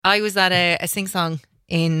I was at a sing-song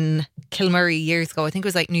in Kilmurray years ago. I think it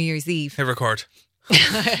was like New Year's Eve. Hit record.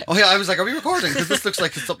 Oh yeah, I was like, are we recording? Because this looks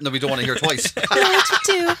like it's something that we don't want to hear twice. What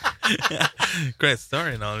you do? Great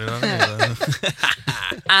story and all, you know.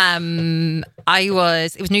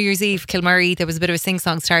 It was New Year's Eve, Kilmurray. There was a bit of a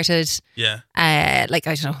sing-song started. Yeah. Like,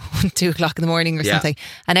 I don't know, 2 o'clock in the morning or something.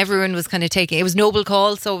 And everyone was kind of it was Noble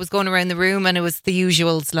Call, so it was going around the room and it was the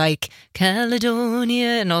usuals like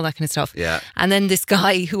Caledonia and all that kind of stuff. Yeah. And then this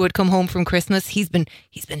guy who had come home from Christmas, he's been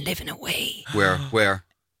living away. Where?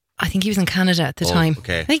 I think he was in Canada at the time.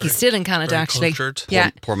 Okay. I think he's still in Canada, actually. Cultured.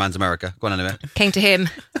 Yeah. Poor man's America. Go on anyway. Came to him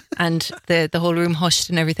and the whole room hushed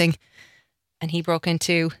and everything. And he broke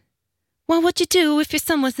into, what would you do if your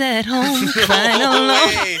son was at home crying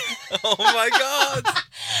alone? Oh my God.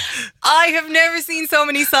 I have never seen so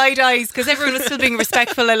many side eyes because everyone was still being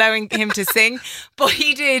respectful, allowing him to sing. But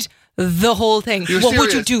he did the whole thing. What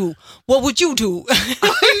would you do? What would you do? Are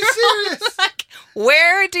you serious? Like,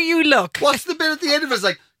 where do you look? What's the bit at the end of it? It's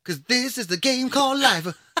like, because this is the game called life.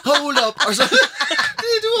 Hold up. Or something. Did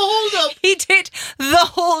he do a hold up? He did the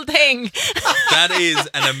whole thing. That is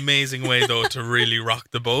an amazing way, though, to really rock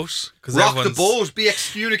the boat. Rock the boat, be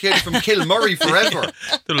excommunicated from Kilmurray forever.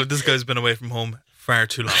 Look, this guy's been away from home far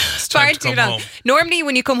too long. It's Far time to too come long. home. Normally,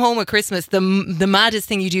 when you come home at Christmas, the maddest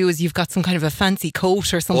thing you do is you've got some kind of a fancy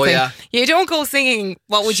coat or something. Oh, yeah. You don't go singing,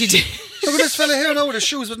 what would you do? Look at this fella here now with his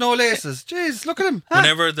shoes with no laces. Jeez, look at him. Huh?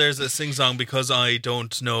 Whenever there's a sing-song, because I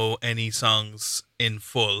don't know any songs in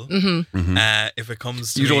full, if it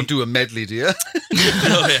comes to You me, don't do a medley, do you?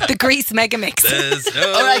 Oh, yeah. The Grease mega mix. There's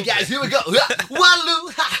no- All right, guys, here we go.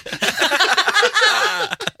 Waloo.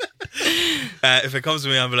 if it comes to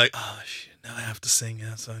me, I'll be like, oh shit, now I have to sing.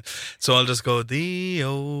 Yeah, so I'll just go the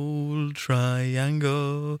old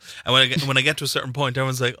triangle, and when I get to a certain point,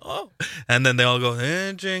 everyone's like, oh, and then they all go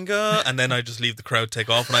jingle, and then I just leave the crowd take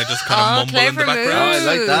off, and I just kind of mumble in the clever background. move.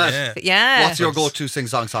 Oh, I like that. Yeah. What's your go-to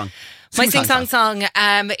sing-song song? My sing-song song,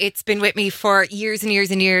 it's been with me for years and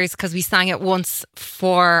years and years because we sang it once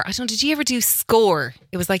for, did you ever do Score?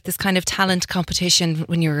 It was like this kind of talent competition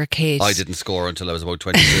when you were a kid. I didn't score until I was about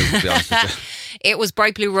 22, to be honest with you. It was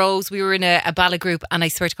Bright Blue Rose. We were in a ballad group and I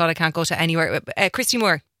swear to God I can't go to anywhere. Christy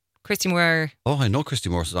Moore. Oh, I know Christy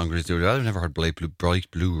Moore's song. I've never heard Bright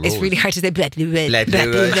Blue Rose. It's really hard to say. Blah, blah, blah,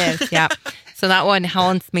 blah, blah, blah. Yeah. So that one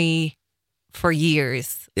haunts me for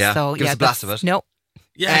years. Yeah. So, Give us a blast of it. No.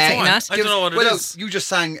 Yeah, Saying go on. that. I don't know what it is. You just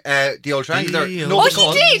sang the old triangle there. The Noble old-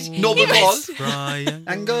 call. he did. Noble He call. was-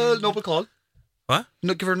 Angle, noble call. What?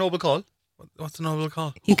 No, give her a noble call. What's a noble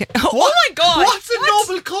call? You can, oh my God. What's a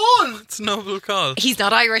noble call? It's a noble call. He's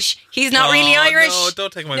not Irish. He's not really Irish. No,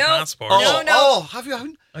 don't take my No. passport. No. Oh, have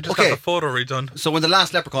you? I just got the photo redone. So when the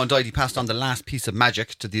last leprechaun died, he passed on the last piece of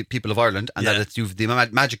magic to the people of Ireland, and that it's you've the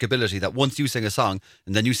magic ability that once you sing a song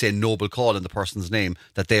and then you say noble call in the person's name,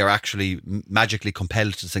 that they are actually magically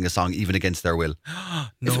compelled to sing a song even against their will.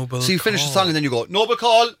 Noble So you finish the song and then you go, noble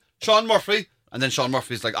call, Sean Murphy, and then Sean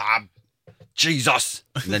Murphy's like, Jesus.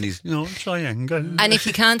 And then he's, triangle. And if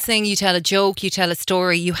you can't sing, you tell a joke, you tell a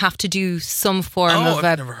story, you have to do some form of I've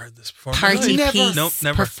a never heard this before. party Never. piece, Nope,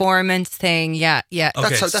 never. performance thing. Yeah. Okay,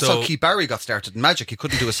 That's how Keith Barry got started in magic. He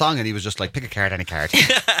couldn't do a song and he was just like, pick a card, any card.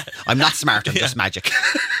 I'm not smart, I'm just magic.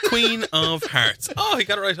 Queen of Hearts. Oh, he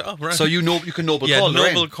got it right. Oh, right. So you can noble yeah, call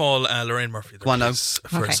noble Lorraine. call Lorraine Murphy. Go on now.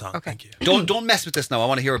 For a song. Okay. Thank you. Don't mess with this now. I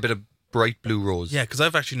want to hear a bit of Bright Blue Rose. Yeah, because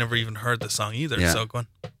I've actually never even heard the song either. Yeah. So go on.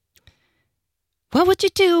 What would you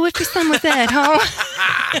do if your son was at home?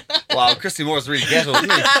 Wow, Christy Moore's really ghetto,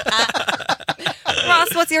 isn't he?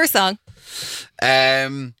 Ross, what's your song?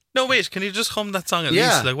 No, wait. Can you just hum that song at Yeah.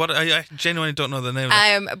 least? Like what? I genuinely don't know the name.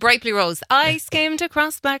 Of it. Bright Blue Rose. I skimmed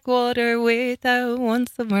across black water without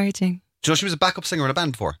once submerging. Do you know she was a backup singer in a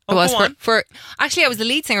band before? I was go on. for actually I was the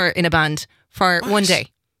lead singer in a band for one day.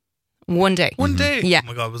 One day. One day. Yeah. Oh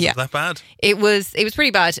my God, was Yeah. it that bad? It was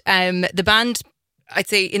pretty bad. The band, I'd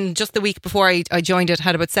say in just the week before I joined it,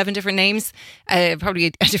 had about 7 different names, probably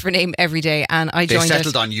a different name every day, and I They joined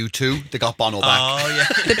settled it. on you two. They got Bono back. Oh yeah.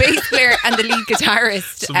 The bass player and the lead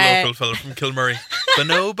guitarist. Some local fella from Kilmurray.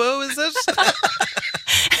 Bonobo, is it?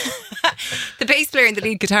 The bass player and the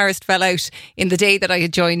lead guitarist fell out in the day that I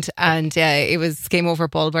had joined, and it was game over,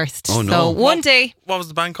 ball burst. Oh, no. So one day, What was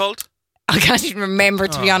the band called? I can't even remember,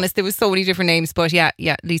 to be honest. There was so many different names, but yeah,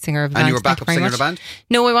 lead singer of a band. And you were Thank backup very singer in much. a band?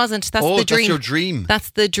 No, I wasn't. That's the dream. That's your dream. That's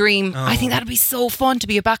the dream. Oh. I think that'd be so fun to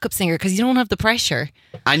be a backup singer because you don't have the pressure.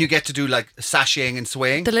 And you get to do like sashaying and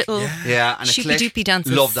swaying. The little Yeah, and a click. shoopy-doopy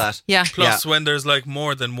dances. Love that. Yeah. Plus, when there's like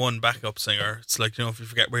more than one backup singer, it's like, if you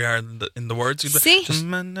forget where you are in the words, you'd be See? just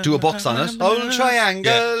Do a box on it. Oh,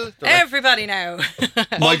 triangle. Yeah. They're like, Everybody now.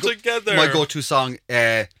 all together. My go-to song,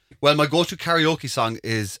 Well, my go-to karaoke song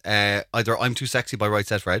is either I'm Too Sexy by Right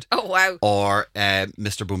Said Fred Oh, wow. or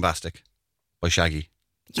Mr. Boombastic by Shaggy.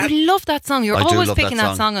 You love that song. You're I do always love picking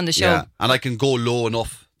that song on the show. Yeah. And I can go low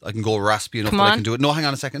enough. I can go raspy enough Come that I on. can do it. No, hang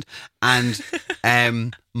on a second. And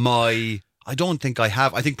I don't think I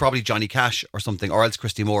have. I think probably Johnny Cash or something, or else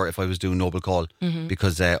Christy Moore if I was doing Noble Call.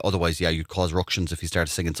 Because otherwise, yeah, you'd cause ructions if you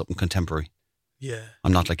started singing something contemporary. Yeah.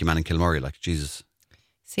 I'm not like your man in Kilmurray, like, Jesus.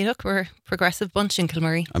 See, look, we're a progressive bunch in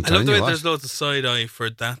Kilmurray. I'm I telling love the you way what. there's loads of side eye for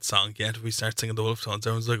that song. Yet if we start singing the Wolf tones,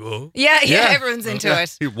 everyone's like, "Oh, Yeah, Yeah. everyone's into Yeah,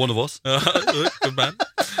 it. one of us. good band."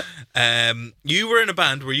 You were in a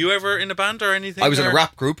band. Were you ever in a band or anything? I was in a or-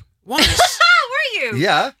 rap group. What? Were you?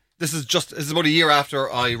 Yeah. This is about a year after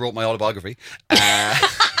I wrote my autobiography.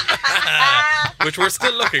 Which we're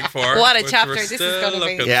still looking for. What a which chapter we're this is still gonna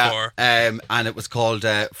be. looking Yeah. for. And it was called,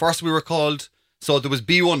 first we were called, so there was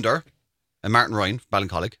B Wonder, Martin Ryan,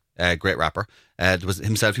 Ballincollig, great rapper. There was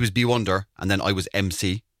himself, he was B Wonder, and then I was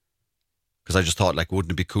MC. Because I just thought, like,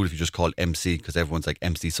 wouldn't it be cool if you just called MC? Because everyone's like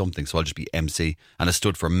MC something, so I'll just be MC. And it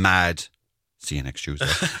stood for Mad. See you next Tuesday,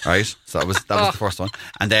 right? So that was the first one,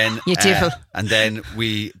 and then You devil. and then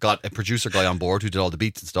we got a producer guy on board who did all the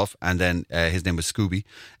beats and stuff, and then his name was Scooby,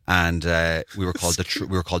 and we were called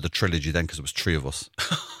the Trilogy then because it was three of us.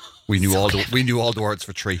 We knew all the words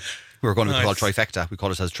for three. We were going to be called Trifecta. We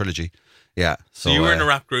called ourselves Trilogy. Yeah. So you were in a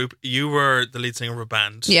rap group. You were the lead singer of a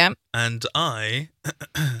band. Yeah. And I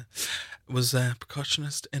was a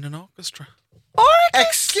percussionist in an orchestra.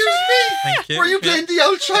 Excuse me. Thank you. Were you playing the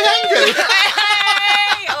old triangle?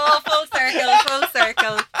 Hey! Oh, full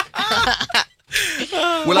circle.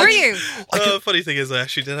 Well, Were you? The funny thing is, I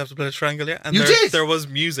actually did have to play the triangle, yeah. And You did? There was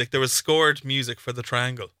music. There was scored music for the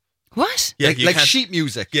triangle. What? Yeah, like can't- sheet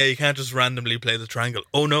music. Yeah, you can't just randomly play the triangle.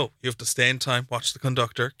 Oh no, you have to stay in time, watch the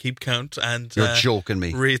conductor, keep count, and You're joking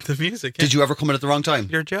me. read the music. Yeah. Did you ever come in at the wrong time?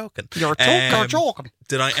 You're joking. You're joking.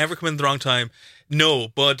 Did I ever come in at the wrong time? No,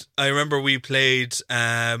 but I remember we played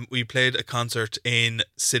a concert in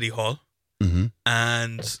City Hall,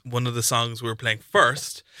 and one of the songs we were playing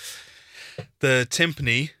first, the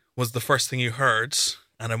timpani was the first thing you heard,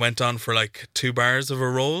 and I went on for like 2 bars of a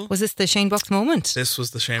roll. Was this the Shane Box moment? This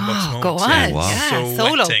was the Shane Box moment. Go on. Yeah, Wow. Yeah, so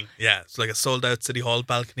solo. wetting. Yeah, it's like a sold out City Hall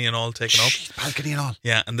balcony and all taken up. Jeez, balcony and all.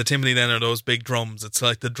 Yeah, and the timpani then are those big drums. It's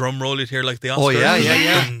like the drum roll you'd hear like the Oscars. Oh,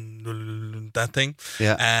 yeah. That thing.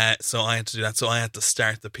 Yeah. So I had to do that. So I had to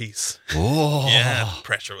start the piece. Oh. Yeah, the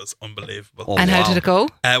pressure was unbelievable. Oh, And how wow. did it go?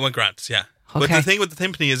 It went grand, yeah. But Okay. the thing with the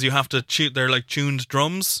timpani is you have to tune, they're like tuned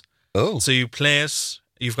drums. Oh. So you play it,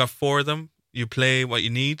 you've got 4 of them, you play what you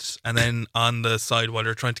need, and then on the side while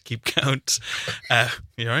you're trying to keep count,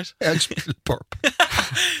 you alright? Yeah, just burp.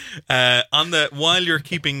 While you're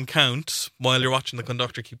keeping count, while you're watching the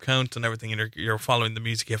conductor keep count and everything, and you're following the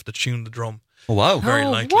music, you have to tune the drum. Oh, wow. Very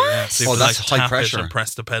Oh, lightly. what? Yeah. So you Oh, have to, that's high tap pressure. it and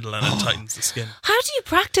press the pedal and it tightens the skin. How do you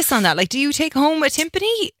practice on that? Like, do you take home a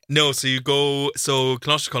timpani? No, so you go. So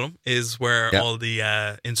Closhcolm is where Yeah. all the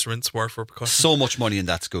instruments were for percussion. So much money in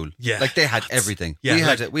that school. Yeah. Like they had everything. Yeah,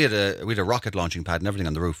 we had a rocket launching pad and everything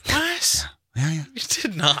on the roof. What? Yeah. You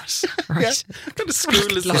did not. Right. What kind of school is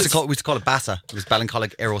We used, this? we used to call it BASA. It was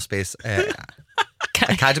Ballincollig Aerospace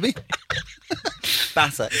Academy.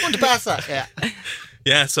 BASA. Going to BASA. Yeah.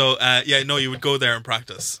 Yeah, so you would go there and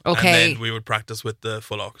practice. Okay. And then we would practice with the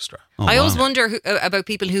full orchestra. Oh, I always wow. wonder about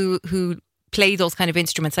people who play those kind of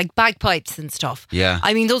instruments, like bagpipes and stuff. Yeah.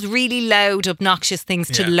 I mean, those really loud, obnoxious things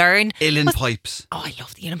to Yeah. learn. Uilleann But- pipes. Oh, I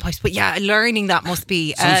love the uilleann pipes. But yeah, learning that must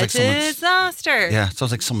be Sounds a like someone's- disaster. Yeah.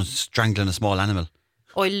 Sounds like someone's strangling a small animal.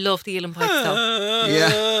 Oh, I love the uilleann pipes though.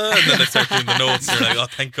 Yeah. And then they start doing the notes and you're like, oh,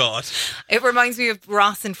 thank God. It reminds me of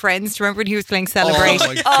Ross and Friends. Do you remember when he was playing Celebrate? Oh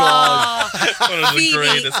my God. One of the Phoebe.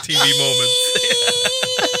 greatest TV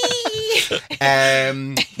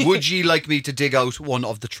moments. Would you like me to dig out one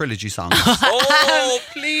of the trilogy songs? Oh,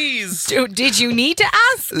 please. Did you need to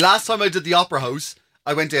ask? Last time I did the Opera House,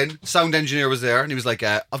 I went in, sound engineer was there, and he was like,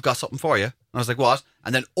 I've got something for you. And I was like, what?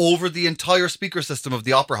 And then over the entire speaker system of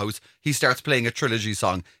the Opera House, he starts playing a trilogy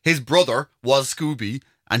song. His brother was Scooby,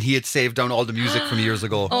 and he had saved down all the music from years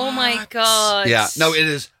ago. Oh my God. Yeah, no, it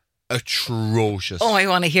is atrocious. Oh, I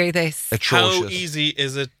want to hear this. Atrocious. How easy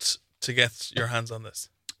is it to get your hands on this?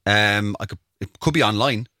 It could be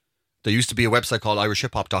online. There used to be a website called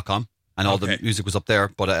irishhiphop.com, and all Okay. the music was up there,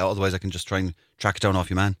 but otherwise I can just try and track it down off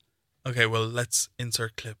you, man. Okay, well, let's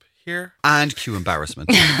insert clip here. And cue embarrassment.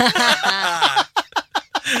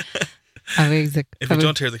 Amazing. If you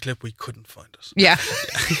don't hear the clip, we couldn't find it. Yeah.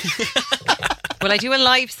 Will I do a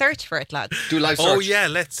live search for it, lads? Do a live search. Oh yeah,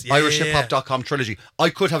 let's. Yeah, IrishHipHop.com trilogy. I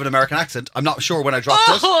could have an American accent. I'm not sure when I dropped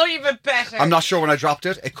it. Oh, even better. I'm not sure when I dropped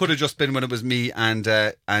it. It could have just been when it was me and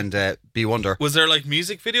B Wonder. Was there like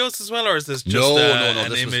music videos as well, or is this just No, an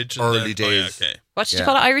this image? was and early then- days. Oh, yeah, okay. What did you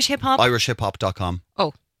call it? Irish hip hop? IrishHipHop.com.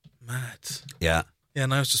 Oh. Mad. Yeah. Yeah,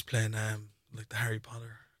 and I was just playing like the Harry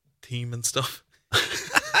Potter theme and stuff.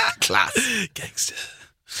 Class. Gangster.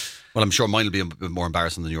 Well, I'm sure mine will be a bit more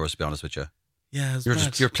embarrassing than yours, to be honest with you. Yeah, it's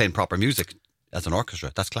mad. You're playing proper music as an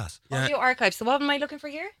orchestra. That's class. Audio archive. So what am I looking for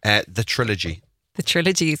here? The trilogy. The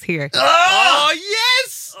trilogy is here. Oh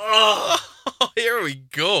yes! Oh, here we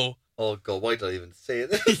go. Oh God, why did I even say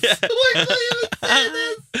this? Yeah. Why did I even say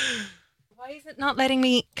this? Why is it not letting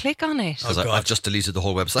me click on it? Because Oh, God. I've just deleted the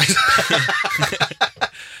whole website.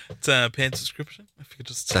 It's a paid subscription. If you could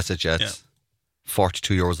just. That's it, yeah. It's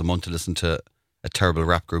 €42 a month to listen to a terrible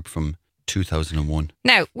rap group from 2001.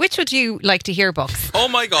 Now, which would you like to hear, Bucks? Oh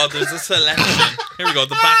my God! There's a selection. Here we go.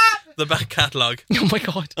 The back catalogue. Oh my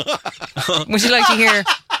God. Would you like to hear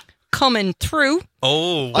Coming Through,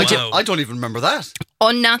 Oh wow! I don't even remember that.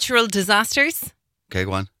 Unnatural Disasters, Okay,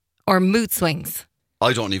 go on. or Mood Swings?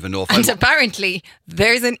 I don't even know if And apparently,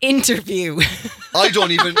 there's an interview. I don't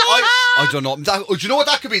even. I don't know. Do you know what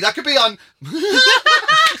that could be? That could be on.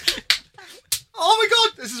 Oh my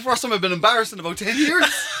God! This is the first time I've been embarrassed in about 10 years.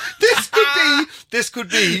 This could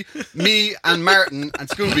be me and Martin and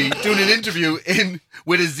Scooby doing an interview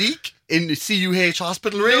with a Zeke in CUH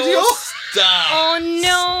Hospital Radio. No, stop! Oh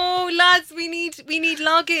no, lads, we need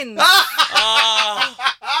logins.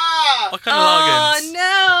 What kind of logins? Oh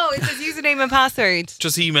no, it says username and password.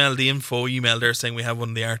 Just email the email there saying we have one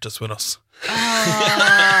of the artists with us.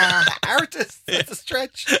 Artist, that's a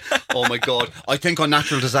stretch. Oh my God! I think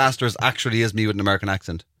Unnatural Disasters actually is me with an American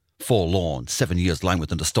accent. Forlorn, 7 years lying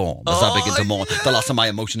within the storm. As I begin to mourn the loss of my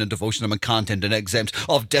emotion and devotion, I'm content and exempt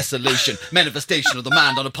of desolation. Manifestation of the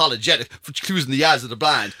man, unapologetic for choosing the eyes of the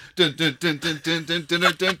blind. Dun, dun, dun, dun, dun, dun, dun,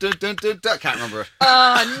 dun, dun, dun, dun, dun. I can't remember it.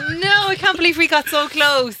 Oh no, I can't believe we got so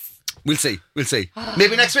close. We'll see.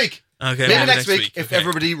 Maybe next week. Okay, Maybe next week, if okay.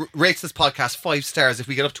 everybody rates this podcast 5 stars, if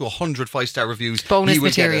we get up to 100 5-star reviews, Bonus you will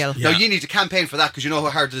material. get it. Yeah. Now you need to campaign for that because you know how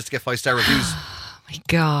hard it is to get 5-star reviews. My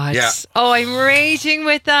God. Yeah. Oh, I'm raging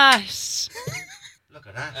with that. Look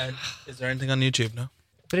at that. Is there anything on YouTube now?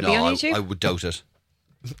 Would it be on YouTube? I would doubt it.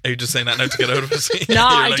 Are you just saying that now to get out of it? No,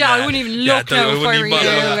 I don't. I wouldn't even look now I wouldn't for even you. bother.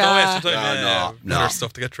 Don't waste your time. No. Better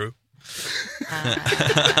stuff to get through.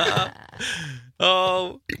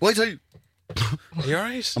 Oh, Why tell you? are you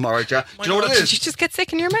alright? I'm alright, yeah. Do you know what it Did is? you just get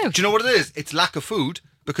sick in your mouth? Do you know what it is? It's lack of food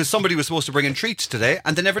because somebody was supposed to bring in treats today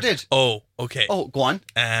and they never did. Oh, okay. Oh, go on.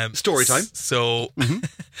 Story time. So,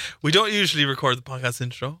 we don't usually record the podcast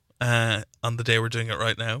intro on the day we're doing it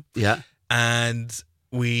right now. Yeah. And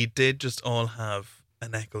we did just all have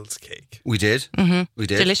an Eccles cake. We did. We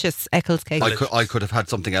did. Delicious Eccles cake. I could have had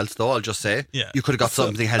something else though, I'll just say. Yeah. You could have got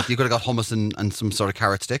something healthy. You could have got hummus and some sort of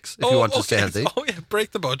carrot sticks if you wanted to stay healthy. Oh, yeah, break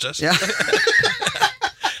the budget. Yeah.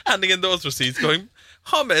 Handing in those receipts going,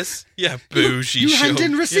 hummus? Yeah, bougie You show. hand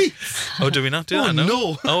in Yeah. receipts. Oh, do we not do Oh, that?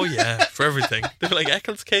 no. Oh, yeah, for everything. They'd be like,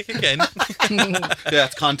 Eccles cake again. Yeah,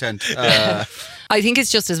 it's content. I think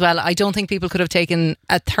it's just as well. I don't think people could have taken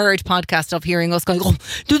a third podcast of hearing us going, oh,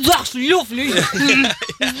 that's lovely.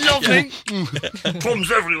 Lovely.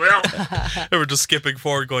 Crumbs everywhere. They were just skipping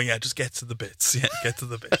forward going, yeah, just get to the bits. Yeah, get to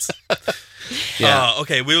the bits. Yeah.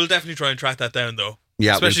 Okay, we'll definitely try and track that down though.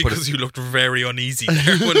 Yeah, we'll especially put it- because you looked very uneasy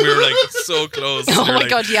there when we were like so close. Oh You're my like,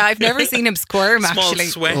 God, yeah, I've never seen him squirm small actually.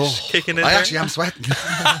 sweat kicking in I there. actually am sweating.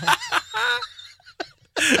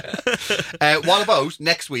 What about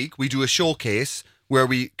next week we do a showcase where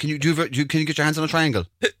we can you get your hands on a triangle?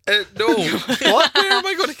 No. What? Where am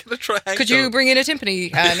I going to get a triangle? Could you bring in a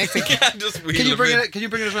timpani next week? Yeah, just wheel Can you them bring in. it? Can you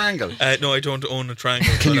bring in a triangle? No, I don't own a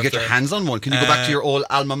triangle. Can so you I'll get have your to- hands on one? Can you go back to your old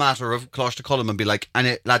alma mater of Closter Cullum and be like,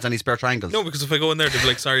 lads, any spare triangles? No, because if I go in there, they'll be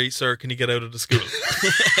like, sorry, sir, can you get out of the school?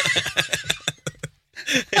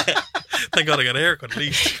 Thank God I got a haircut at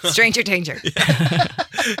least. Stranger danger.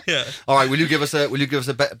 Yeah. All right, will you give us a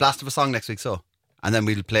blast of a song next week? So, and then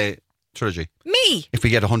we'll play trilogy. Me. If we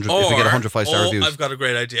get 100, if we get 100 5-star reviews, I've got a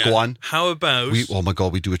great idea. Go on. How about oh my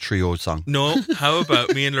God, we do a trio song. No, how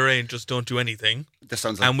about me and Lorraine just don't do anything This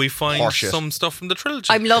sounds like and we find horseshit. some stuff from the trilogy?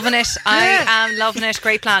 I'm loving it. I am loving it.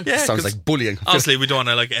 Great plan. Yeah, Sounds 'cause like bullying. Obviously, we don't want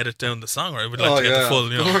to like edit down the song, right? We'd like Oh, to get yeah, the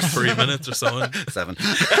full, of course. 3 minutes or so. 7.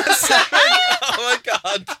 Oh my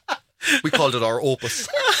God. We called it our opus.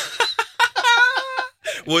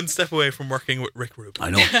 One step away from working with Rick Rubin. I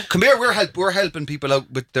know. Come here, we're helping people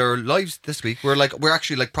out with their lives this week. We're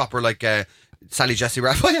actually like proper like Sally Jesse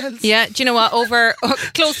Raphaels. Yeah, do you know what? Over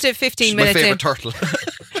close to 15 She's minutes my in. favourite turtle.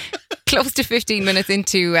 Close to 15 minutes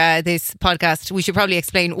into this podcast, we should probably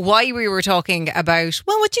explain why we were talking about,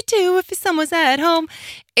 well, what you do if someone's at home.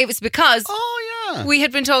 It was because we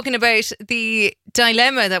had been talking about the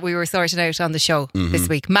dilemma that we were sorting out on the show this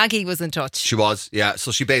week. Maggie was in touch. She was, yeah.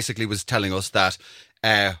 So she basically was telling us that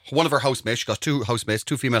one of her housemates, she got two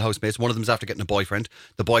female housemates. One of them's after getting a boyfriend.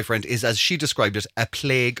 The boyfriend is, as she described it, a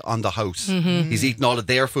plague on the house. He's eating all of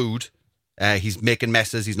their food. He's making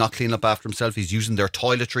messes. He's not cleaning up after himself. He's using their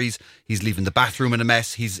toiletries. He's leaving the bathroom in a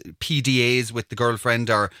mess. He's PDAs with the girlfriend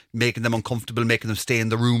are making them uncomfortable, making them stay in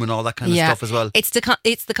the room and all that kind of stuff as well. It's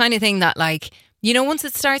the kind of thing that, like, you know, once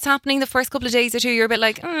it starts happening the first couple of days or two, you're a bit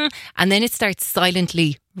like, and then it starts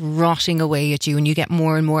silently rotting away at you and you get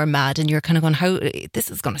more and more mad and you're kind of going, how this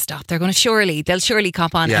is going to stop. They'll surely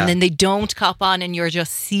cop on, and then they don't cop on and you're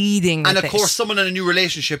just seething and with of course someone in a new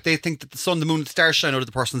relationship, they think that the sun, the moon, the stars shine out of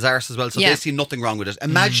the person's arse as well, so they see nothing wrong with it.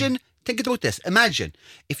 Imagine think about this. Imagine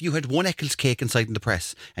if you had one Eccles cake inside in the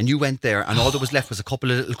press and you went there and all that was left was a couple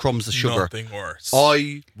of little crumbs of sugar. Nothing worse.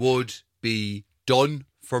 I would be done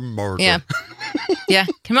for murder. Yeah. Yeah.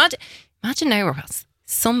 Can you imagine now, Ross,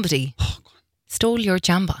 somebody stole your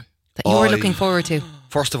jambon that you were looking forward to.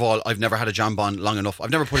 First of all, I've never had a jambon long enough. I've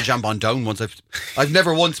never put a jambon down once. I've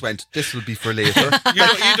never once went, this will be for later.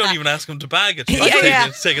 You don't even ask him to bag it.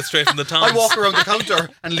 Take it straight from the tongs. I walk around the counter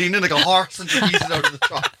and lean in like a horse and just eat it out of the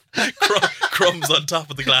top. Crumbs on top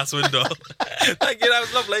of the glass window. Thank you, that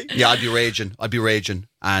was lovely. Yeah, I'd be raging.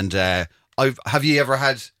 And have you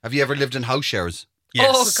ever lived in house shares? Yes.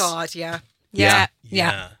 Oh God, yeah. Yeah.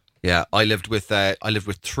 I lived with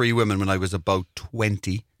 3 women when I was about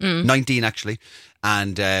 20, 19 actually,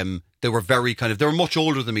 and they were very they were much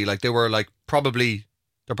older than me. Like they're probably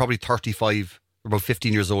 35, about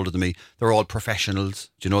 15 years older than me. They're all professionals,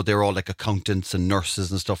 you know. They're all like accountants and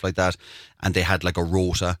nurses and stuff like that, and they had like a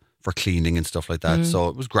rota for cleaning and stuff like that. So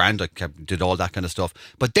it was grand. I did all that kind of stuff.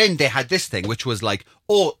 But then they had this thing, which was like,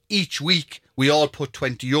 each week we all put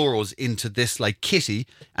 20 euros into this like kitty,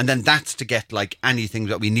 and then that's to get like anything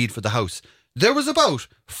that we need for the house. There was about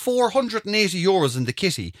 480 euros in the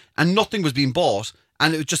kitty and nothing was being bought,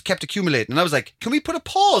 and it just kept accumulating. And I was like, can we put a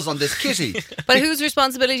pause on this kitty? But whose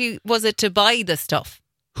responsibility was it to buy the stuff?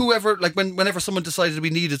 Whoever, like whenever someone decided we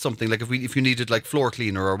needed something, like if you needed like floor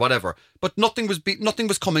cleaner or whatever, but nothing was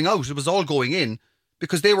coming out. It was all going in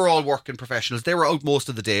because they were all working professionals. They were out most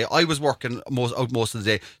of the day. I was working out most of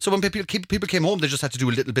the day. So when people came home, they just had to do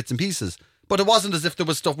little bits and pieces. But it wasn't as if there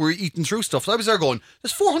was stuff we were eating through stuff. So I was there going,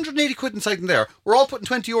 there's 480 quid inside in there. We're all putting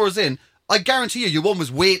 20 euros in. I guarantee you, one was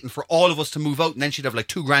waiting for all of us to move out, and then she'd have like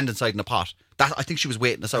 2 grand inside in a pot. I think she was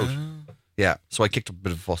waiting us out. Yeah. So I kicked up a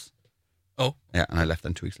bit of a fuss. Oh. Yeah, and I left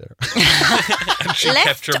then 2 weeks later. And she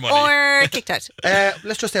kept her money. Or kicked out?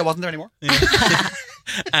 Let's just say I wasn't there anymore.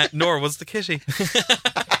 Nor was the kitty.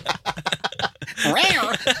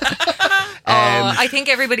 I think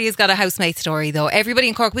everybody has got a housemate story though. Everybody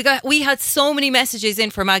in Cork, we had so many messages in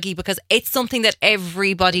for Maggie because it's something that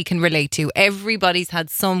everybody can relate to. Everybody's had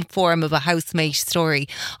some form of a housemate story.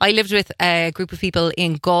 I lived with a group of people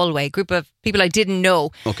in Galway, a group of people I didn't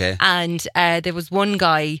know. Okay. And there was one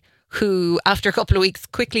guy who, after a couple of weeks,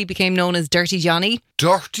 quickly became known as Dirty Johnny.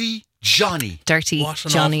 Dirty Johnny. Dirty What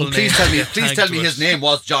an Johnny. awful name. Please tell me his name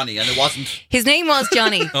was Johnny and it wasn't. His name was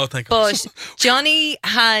Johnny. Oh, thank God. But Johnny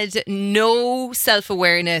had no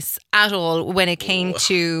self-awareness at all when it came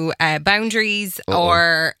to boundaries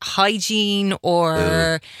or hygiene or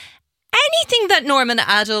anything that normal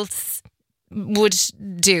adults would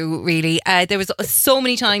do, really. There was so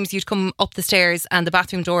many times you'd come up the stairs and the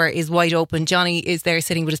bathroom door is wide open. Johnny is there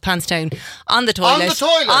sitting with his pants down on the toilet.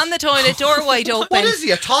 On the toilet, door wide open. What is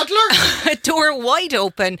he, a toddler? Door wide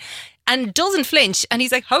open and doesn't flinch. And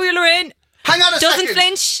he's like, how are you, Lorraine? Hang on a second.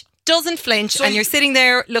 Doesn't flinch. So and you're sitting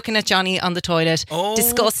there looking at Johnny on the toilet. Oh,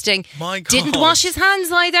 disgusting. my God. Didn't wash his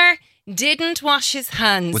hands either. Didn't wash his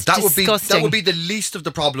hands. Well, that disgusting. would be the least of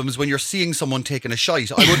the problems when you're seeing someone taking a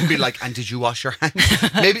shite. I wouldn't be like, and did you wash your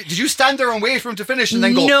hands? Maybe did you stand there and wait for him to finish and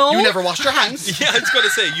then go, No. you never washed your hands? Yeah, I was going to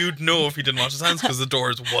say, you'd know if he didn't wash his hands because the door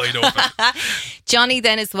is wide open. Johnny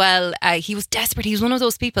then as well, he was desperate. He was one of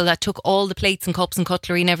those people that took all the plates and cups and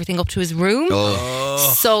cutlery and everything up to his room.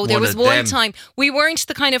 So there was one time, we weren't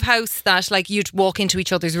the kind of house that like you'd walk into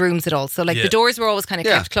each other's rooms at all. So like the doors were always kind of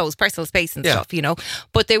kept closed, personal space and stuff, you know.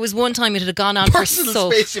 But there was one time it had gone on Personal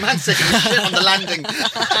for space, your man's taking a shit on the landing.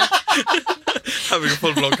 having a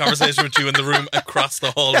full-blown conversation with you in the room across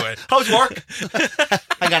the hallway. How's work?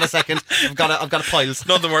 Hang on a second. I've got a piles.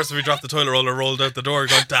 Nothing worse if we dropped the toilet roll or rolled out the door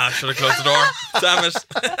going, "Dash, should I close the door? Damn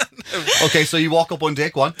it." Okay, so you walk up one day,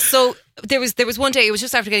 go on. So there was one day, it was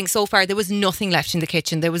just after getting so far, there was nothing left in the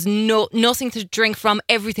kitchen. There was nothing to drink from.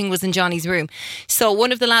 Everything was in Johnny's room. So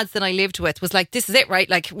one of the lads that I lived with was like, "This is it, right?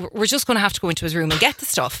 Like, we're just going to have to go into his room and get the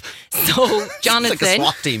stuff." So Jonathan, It's like a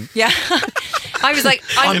SWAT team. yeah, I was like,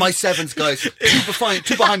 On my sevens, guys.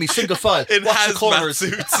 Two behind me, single file. In Watch the hazmat corners.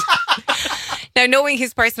 suits. now knowing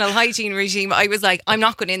his personal hygiene regime, I was like, I'm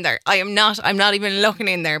not going in there. I'm not even looking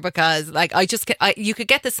in there because like you could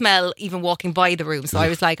get the smell even walking by the room. So I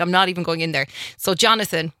was like, I'm not even going in there. So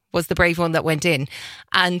Jonathan was the brave one that went in,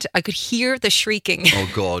 and I could hear the shrieking Oh,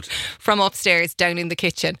 God. from upstairs down in the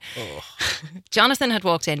kitchen. Jonathan had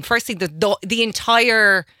walked in. Firstly, the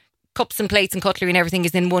entire cups and plates and cutlery and everything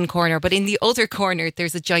is in one corner, but in the other corner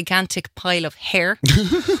there's a gigantic pile of hair.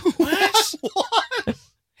 What?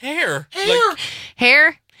 Hair. Like,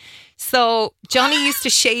 Hair. So Johnny used to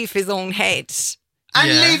shave his own head, And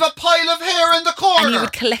Yeah. leave a pile of hair in the corner. and he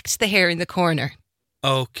would collect the hair in the corner.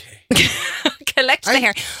 okay. Collect the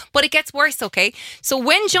hair. But it gets worse, okay? So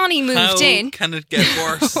when Johnny moved How in, can it get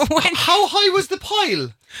worse? How high was the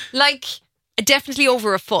pile? like definitely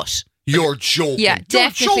over a foot. You're joking. Yeah,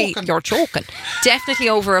 definitely. You're joking. You're joking. Definitely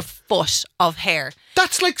over a foot of hair.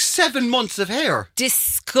 That's like 7 months of hair.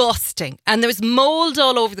 Disgusting. And there was mould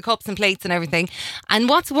all over the cups and plates and everything. And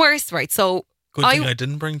what's worse, right? So Good thing I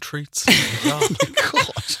didn't bring treats. God.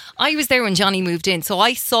 God. I was there when Johnny moved in, so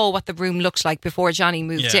I saw what the room looked like before Johnny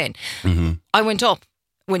moved Yeah. in. I went up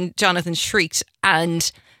when Jonathan shrieked, and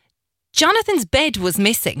Jonathan's bed was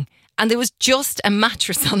missing, and there was just a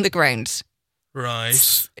mattress on the ground.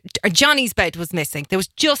 Right. Johnny's bed was missing. There was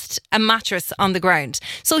just a mattress on the ground.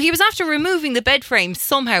 So he was after removing the bed frame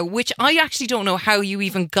somehow, which I actually don't know how you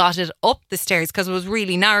even got it up the stairs because it was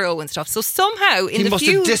really narrow and stuff. So somehow in He the must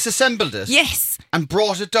few... have disassembled it. Yes. And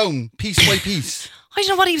brought it down piece by piece. I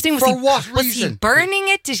don't know what he was doing. For what Was he reason? burning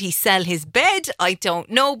it? Did he sell his bed? I don't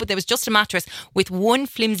know. But there was just a mattress with one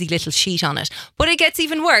flimsy little sheet on it. But it gets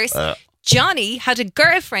even worse. Johnny had a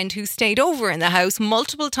girlfriend who stayed over in the house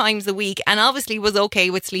multiple times a week and obviously was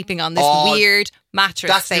okay with sleeping on this weird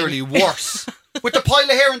mattress That's thing. nearly worse. With the pile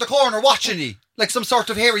of hair in the corner watching you. Like some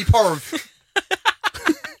sort of hairy perv.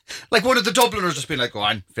 Like one of the Dubliners just being like, go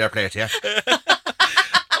on, fair play to you.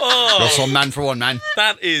 You're some man for one, man.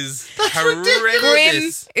 That is ridiculous. Grim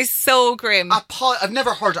horrendous. is so grim. I've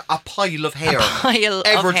never heard a pile of hair Pile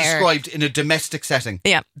ever of hair. described in a domestic setting.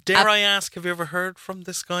 Yeah. Dare I ask, have you ever heard from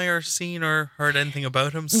this guy or seen or heard anything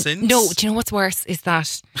about him since? No, do you know what's worse is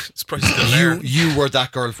that... It's probably still there. You were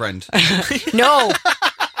that girlfriend. No,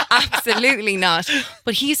 absolutely not.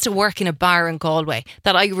 But he used to work in a bar in Galway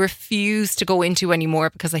that I refuse to go into anymore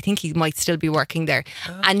because I think he might still be working there.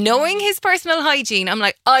 And knowing his personal hygiene, I'm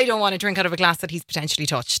like, I don't want to drink out of a glass that he's potentially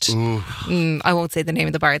touched. I won't say the name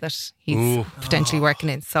of the bar that he's potentially working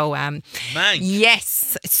in. So, Man.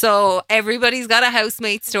 yes. So everybody's got a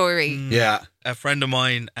housemate story. Yeah. A friend of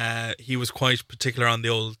mine, he was quite particular on the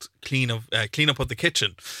old clean up of the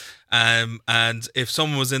kitchen. And if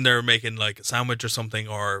someone was in there making like a sandwich or something,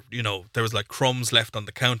 or, you know, there was like crumbs left on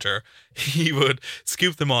the counter, he would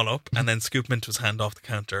scoop them all up and then scoop them into his hand off the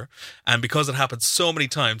counter. And because it happened so many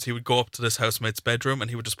times, he would go up to this housemate's bedroom and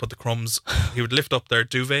he would just put the crumbs, he would lift up their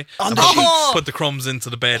duvet and put the crumbs into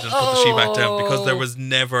the bed and put the sheet back down because there was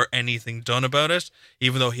never anything done about it,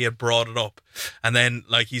 even though he had brought it up. And then,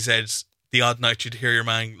 like he said, the odd night you'd hear your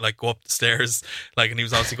man like go up the stairs, like, and he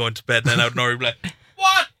was obviously going to bed, and then out of nowhere he'd be like,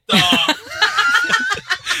 what the?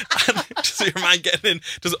 And just your man getting in,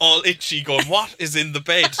 just all itchy, going, what is in the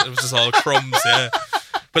bed? It was just all crumbs, yeah.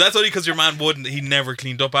 But that's only because your man he never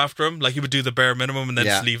cleaned up after him. Like, he would do the bare minimum and then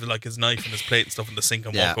just leave like his knife and his plate and stuff in the sink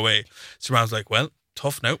and walk away. So your man was like, well,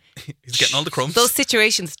 tough now. He's getting all the crumbs. Those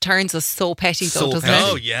situations turns us so petty, though, So doesn't petty.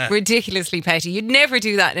 it? Oh, yeah. Ridiculously petty. You'd never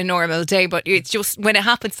do that in a normal day, but it's just when it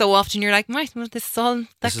happens so often, you're like, right, well, this is all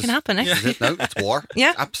that can happen. Eh? Is it? No, it's war.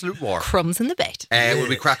 Yeah. Absolute war. Crumbs in the bed. Will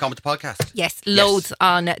we crack on with the podcast? Yes, loads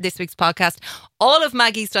on this week's podcast. All of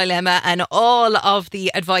Maggie's dilemma and all of the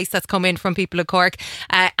advice that's come in from people of Cork.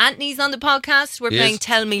 Anthony's on the podcast. We're playing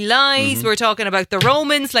Tell Me Lies. We're talking about the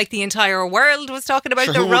Romans, like the entire world was talking about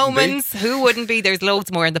Sure, the who wouldn't be? Romans. Who wouldn't be? There's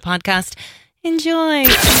loads more in the podcast. Enjoy.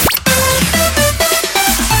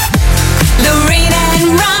 Lorraine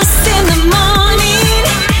and Ross in the morning.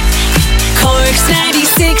 Cork's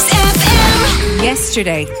 96 FM.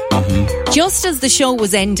 Yesterday, just as the show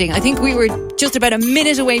was ending, I think we were just about a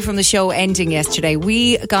minute away from the show ending yesterday,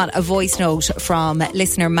 we got a voice note from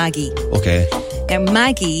listener Maggie. Okay. Now,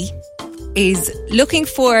 Maggie is looking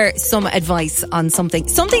for some advice on something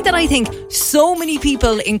that I think so many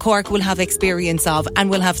people in Cork will have experience of and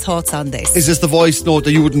will have thoughts on this. Is this the voice note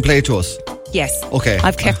that you wouldn't play to us? Yes. Okay.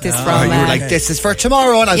 I've kept this from... you were like, this is for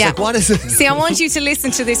tomorrow. And I was like, what is it? See, I want you to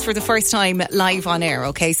listen to this for the first time live on air,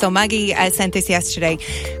 okay? So Maggie sent this yesterday.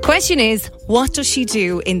 Question is, what does she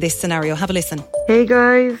do in this scenario? Have a listen. Hey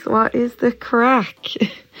guys, what is the crack?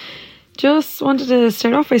 Just wanted to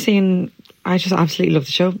start off by saying I just absolutely love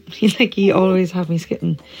the show. You always have me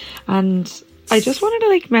skitting. And I just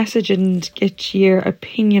wanted to message and get your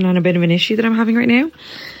opinion on a bit of an issue that I'm having right now.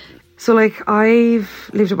 So I've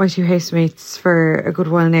lived with my 2 housemates for a good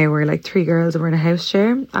while now. We're 3 girls and we're in a house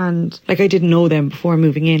share. And I didn't know them before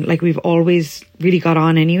moving in. We've always really got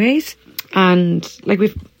on anyways. And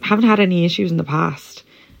we haven't had any issues in the past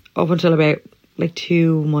up until about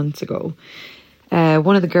 2 months ago.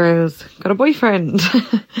 One of the girls got a boyfriend.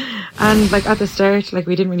 And at the start,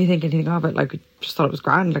 we didn't really think anything of it. We just thought it was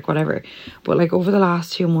grand, whatever. But over the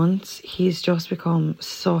last 2 months, he's just become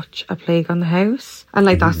such a plague on the house. And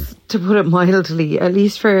that's, to put it mildly, at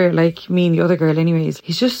least for me and the other girl anyways.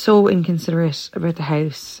 He's just so inconsiderate about the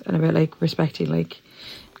house and about respecting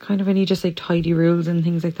kind of any just tidy rules and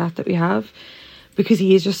things like that we have. Because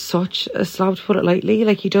he is just such a slob, to put it lightly.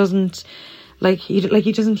 He doesn't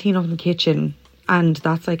he doesn't clean up in the kitchen. And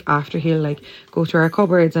that's after he'll go through our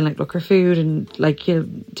cupboards and look for food, and he'll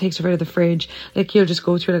take stuff out of the fridge. He'll just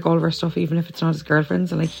go through all of our stuff, even if it's not his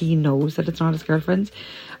girlfriend's, and he knows that it's not his girlfriend's,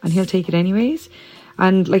 and he'll take it anyways.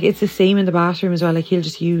 And it's the same in the bathroom as well. He'll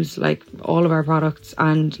just use all of our products,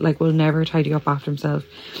 and will never tidy up after himself.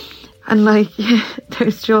 And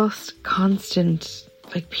there's just constant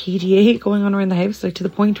PDA going on around the house, to the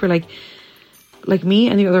point where me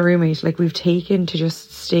and the other roommate, we've taken to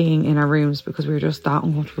just staying in our rooms because we were just that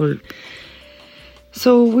uncomfortable.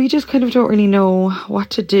 So we just kind of don't really know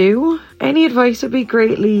what to do. Any advice would be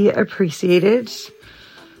greatly appreciated.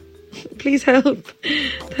 Please help.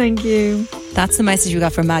 Thank you. That's the message we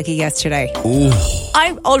got from Maggie yesterday. Ooh.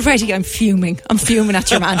 I'm fuming. I'm fuming at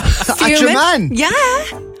your man. At your man? Yeah.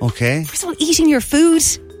 Okay. First of all, eating your food.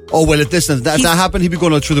 Oh, well, if that happened, he'd be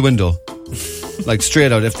going out through the window.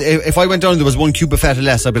 Straight out. If I went down and there was 1 cube of feta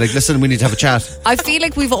less, I'd be listen, we need to have a chat. I feel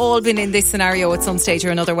we've all been in this scenario at some stage or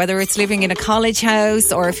another, whether it's living in a college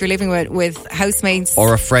house or if you're living with housemates.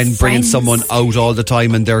 Or a friend bringing someone out all the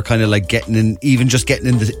time and they're kind of getting in, even just getting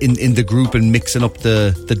in the group and mixing up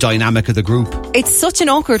the dynamic of the group. It's such an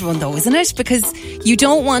awkward one though, isn't it? Because you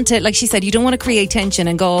don't want to, like she said, you don't want to create tension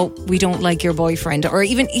and go, we don't like your boyfriend, or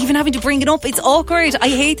even having to bring it up. It's awkward. I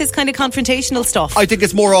hate this kind of confrontational stuff. I think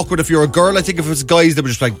it's more awkward if you're a girl. I think if it's guys, they were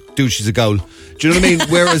just dude, she's a goal. Do you know what I mean?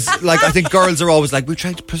 Whereas I think girls are always we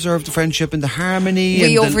try to preserve the friendship and the harmony.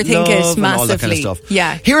 We and overthink the love it and massively. all that kind of stuff.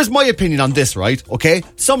 Yeah. Here's my opinion on this, right? Okay.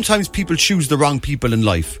 Sometimes people choose the wrong people in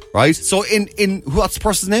life, right? So in what's the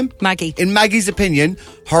person's name? Maggie. In Maggie's opinion,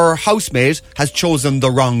 her housemate has chosen the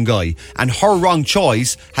wrong guy, and her wrong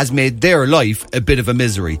choice has made their life a bit of a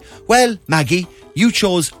misery. Well, Maggie, you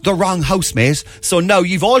chose the wrong housemate, so now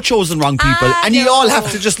you've all chosen wrong people, and you all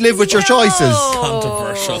have to just live with your choices.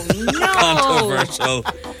 Controversial. No. Controversial.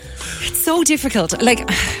 It's so difficult.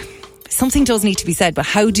 Something does need to be said, but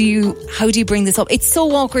how do you bring this up? It's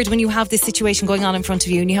so awkward when you have this situation going on in front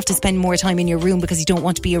of you and you have to spend more time in your room because you don't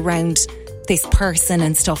want to be around this person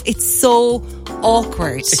and stuff. It's so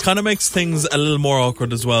awkward. It kind of makes things a little more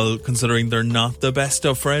awkward as well, considering they're not the best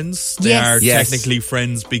of friends. They are technically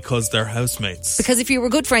friends because they're housemates. Because if you were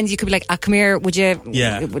good friends, you could be like, come here, would you?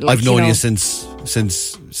 Yeah. I've known you since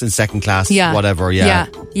second class, whatever. Yeah.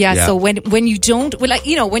 So when you don't,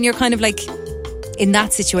 when you're kind of in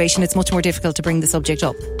that situation, it's much more difficult to bring the subject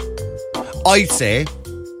up. I'd say,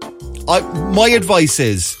 my advice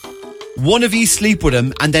is, one of you sleep with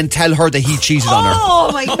him and then tell her that he cheated on her.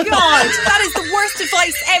 Oh my God, that is the worst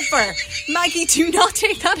advice ever. Maggie, do not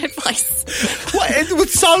take that advice. What? It would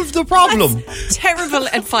solve the problem. That's terrible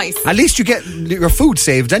advice. At least you get your food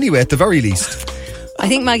saved anyway, at the very least. I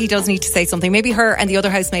think Maggie does need to say something. Maybe her and the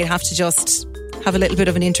other housemate have to just have a little bit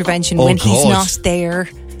of an intervention when he's not there,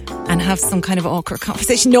 and have some kind of awkward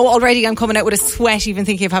conversation. No, already I'm coming out with a sweat even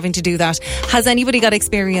thinking of having to do that. Has anybody got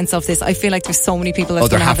experience of this? I feel like there's so many people that's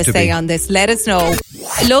going to have a say on this. Let us know.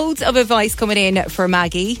 Loads of advice coming in for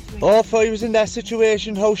Maggie. Oh, if I was in that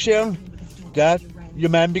situation, how Sharon? God, your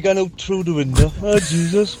man be gone out through the window. Oh,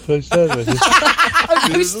 Jesus Christ. Out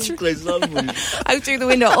through the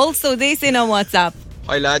window. Also, this in on WhatsApp.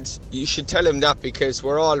 Hi lads, you should tell him that because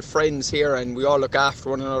we're all friends here and we all look after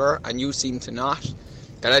one another, and you seem to not.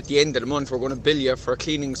 That at the end of the month we're going to bill you for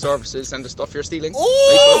cleaning services and the stuff you're stealing.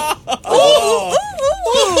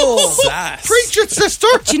 Sass. Preach it, sister.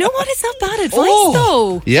 Do you know what? It's not bad advice,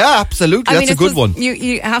 though. Yeah, absolutely. That's a good one.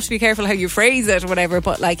 You have to be careful how you phrase it or whatever,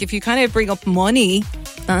 but like if you kind of bring up money,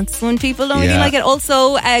 that's when people don't really like it.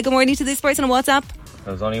 Also, good morning to this person on WhatsApp.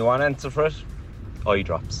 There's only one answer for it. Eye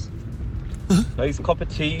drops. Nice cup of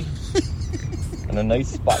tea and a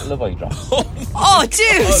nice bottle of eye drops. Oh,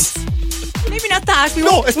 dude. Maybe not that.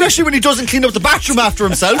 No, especially when he doesn't clean up the bathroom after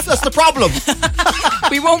himself. That's the problem.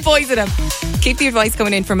 We won't poison him. Keep the advice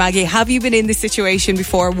coming in for Maggie. Have you been in this situation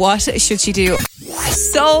before? What should she do?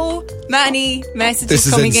 So many messages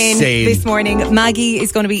coming in this morning. Maggie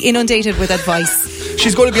is going to be inundated with advice.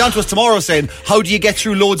 She's going to be on to us tomorrow saying, how do you get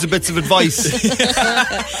through loads of bits of advice?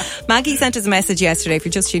 Maggie sent us a message yesterday, if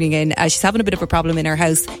you're just tuning in. She's having a bit of a problem in her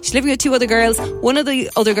house. She's living with 2 other girls. One of the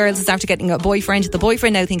other girls is after getting a boyfriend. The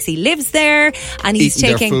boyfriend now thinks he lives there and he's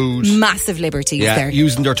taking massive liberties there.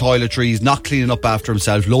 Using their toiletries, not cleaning up after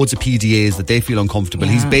himself, loads of PDAs that they feel uncomfortable.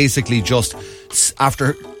 He's basically just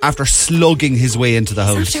after slugging his way into the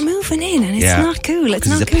house. After moving in, and it's not cool. It's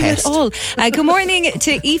not cool at all. Good morning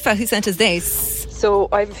to Aoife, who sent us this. So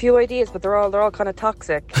I have a few ideas, but they're all kind of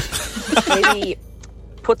toxic. Maybe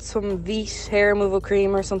put some Veet hair removal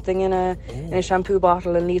cream or something in a shampoo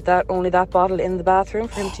bottle and leave only that bottle in the bathroom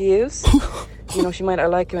for him to use. You know, she might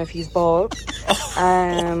not like him if he's bald.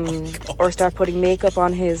 Or start putting makeup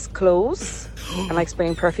on his clothes and like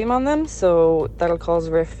spraying perfume on them, so that'll cause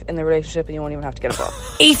a rift in the relationship and you won't even have to get involved.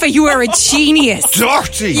 Aoife, you are a genius.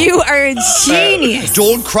 Dirty. You are a genius.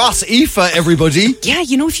 Don't cross Aoife, everybody. Yeah,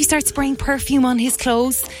 you know, if you start spraying perfume on his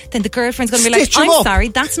clothes, then the girlfriend's going to be like, Stitch him I'm up. sorry,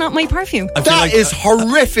 that's not my perfume. That is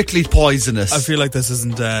horrifically poisonous. I feel like this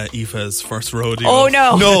isn't Aoife's first rodeo. Oh,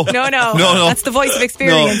 no. No. That's the voice of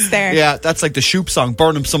experience there. Yeah, that's like the Shoop song,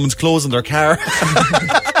 burn up someone's clothes in their car.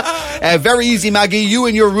 Very easy, Maggie. You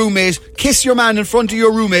and your roommate kiss your man in front of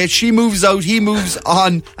your roommate. She moves out, he moves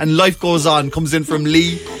on, and life goes on. Comes in from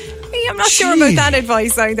Lee. I'm not sure about that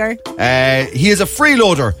advice either. He is a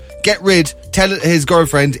freeloader. Tell his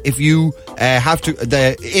girlfriend if you have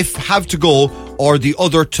to go, or the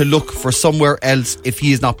other to look for somewhere else if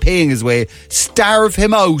he is not paying his way. Starve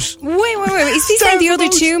him out. Wait. Is he saying the other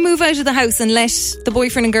two move out of the house and let the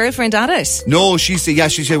boyfriend and girlfriend at it? No, she said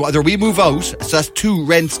either we move out, so that's 2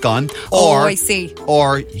 rents gone, or I see.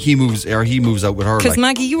 Or he moves out with her. Because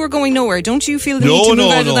Maggie, you were going nowhere. Don't you feel the need to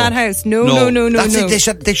move out of that house? No. That's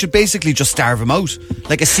it. They should basically just starve him out,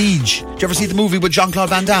 like a siege. Do you ever see the movie with Jean-Claude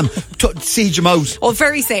Van Damme? Siege him out. Oh,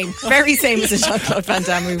 very same as a Jean-Claude Van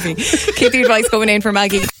Damme movie. Keep the advice going in for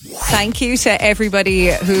Maggie. Thank you to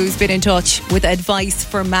everybody who's been in touch with advice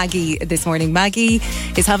for Maggie this morning. Maggie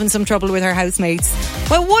is having some trouble with her housemates.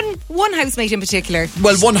 Well, one housemate in particular.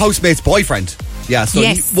 Well, one housemate's boyfriend. Yeah, so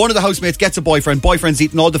yes. One of the housemates gets a boyfriend. Boyfriend's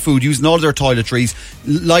eating all the food, using all their toiletries,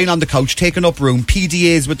 lying on the couch, taking up room,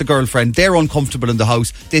 PDAs with the girlfriend. They're uncomfortable in the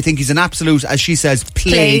house. They think he's an absolute, as she says,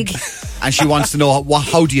 plague. And she wants to know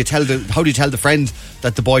how do you tell the friend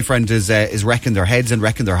that the boyfriend is wrecking their heads and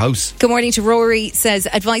wrecking their house. Good morning to Rory. Says,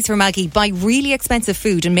 advice for Maggie: buy really expensive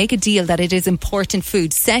food and make a deal that it is important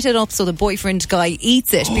food. Set it up so the boyfriend guy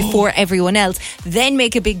eats it before everyone else, then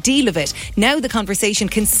make a big deal of it. Now the conversation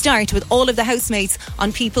can start with all of the housemates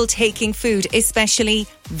on people taking food, especially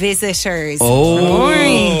visitors.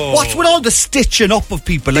 Oh, what's with all the stitching up of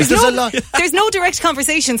people? Like, there's no direct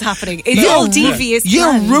conversations happening. It's all devious.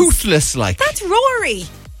 You're ruthless, like. That's Rory.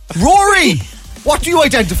 What do you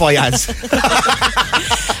identify as?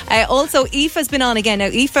 Also, Aoife's been on again. Now,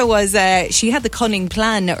 Aoife was, she had the cunning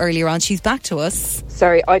plan earlier on. She's back to us.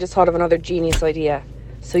 Sorry, I just thought of another genius idea.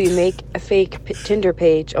 So you make a fake Tinder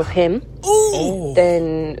page of him. Ooh.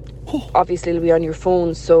 Then obviously it'll be on your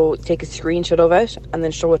phone, so take a screenshot of it and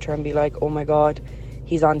then show it to her and be like, oh my God,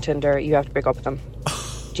 he's on Tinder, you have to break up with him.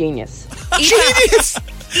 Genius. Genius!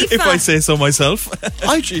 If I say so myself.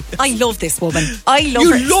 I love this woman. I love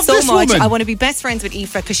her so much. Woman. I want to be best friends with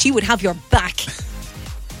Aoife because she would have your back.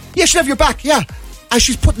 Yeah, she'd have your back, yeah. As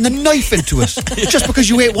she's putting the knife into it just because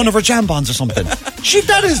you ate one of her jam bonds or something.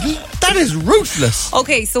 That is ruthless.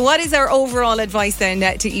 Okay, so what is our overall advice then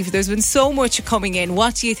to Aoife? There's been so much coming in.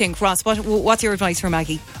 What do you think, Ross? What's your advice for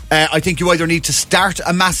Maggie? I think you either need to start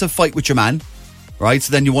a massive fight with your man, right?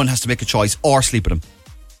 So then one has to make a choice, or sleep with him.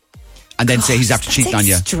 and then say he's after cheating on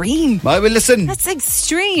you. Extreme. I will listen. That's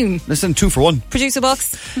extreme. Listen, 2 for 1. Producer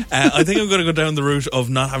Bucks. I think I'm going to go down the route of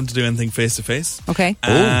not having to do anything face to face. Okay.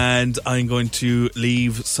 And I'm going to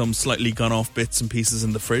leave some slightly gone off bits and pieces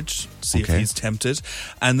in the fridge, see if he's tempted.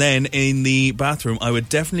 And then in the bathroom, I would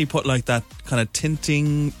definitely put like that kind of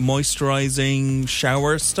tinting, moisturising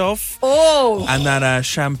shower stuff. Oh. And that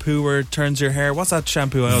shampoo where it turns your hair. What's that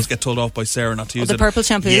shampoo? I always get told off by Sarah not to use the it. purple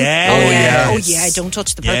shampoo? Yeah. Oh yeah, don't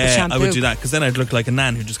touch the purple shampoo. I would do that because then I'd look like a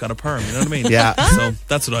nan who just got a perm, you know what I mean? Yeah. So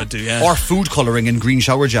that's what I'd do, yeah. Or food colouring in green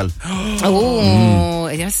shower gel.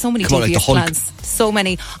 There's so many Come on, like devious the Hulk. plans. So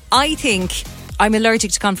many. I think I'm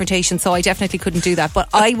allergic to confrontation, so I definitely couldn't do that. But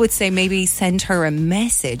I would say maybe send her a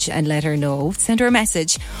message and let her know. Send her a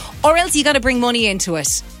message. Or else you got to bring money into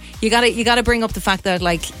it. You got to bring up the fact that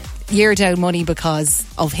like you're down money because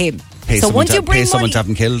of him. Pay someone to have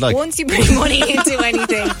him killed. Like. Once you bring money into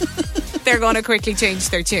anything, they're going to quickly change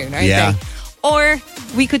their tune, aren't they? Or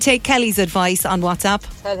we could take Kelly's advice on WhatsApp.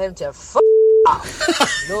 Tell him to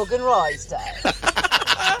off. Logan Roy style.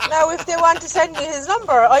 Now, if they want to send me his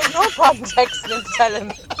number, I have no problem texting him to tell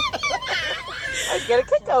him. I'd get a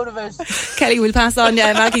kick out of it. Kelly will pass on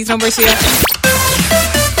Maggie's number to you.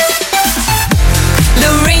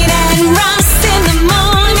 Lorraine and Ross in the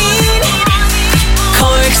morning.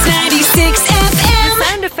 Cork's 96 FM.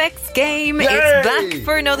 Sound effects game. It's back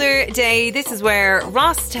for another day. This is where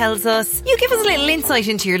Ross tells us, you give us a little insight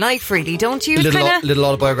into your life, really, don't you? Little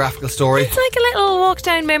autobiographical story. It's like a little walk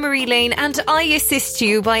down memory lane, and I assist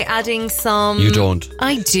you by adding some. You don't.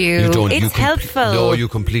 I do. You don't. It's helpful. No,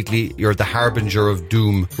 you're the harbinger of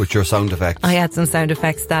doom with your sound effects. I add some sound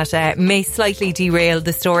effects that may slightly derail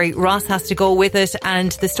the story. Ross has to go with it,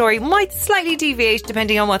 and the story might slightly deviate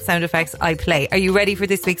depending on what sound effects I play. Are you ready for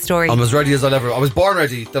this week's story? I'm as ready as I'll ever. I was born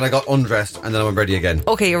ready, then I got undressed, and then I'm ready again.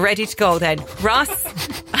 Okay, you're ready to go then. Ross,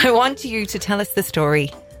 I want you to tell us the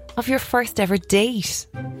story of your first ever date.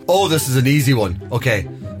 Oh, this is an easy one. Okay,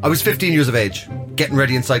 I was 15 years of age, getting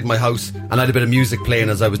ready inside my house, and I had a bit of music playing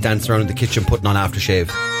as I was dancing around in the kitchen putting on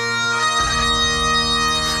aftershave.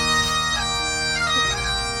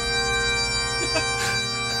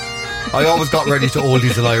 I always got ready to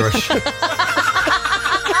oldies and Irish.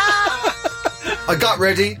 I got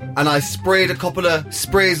ready and I sprayed a couple of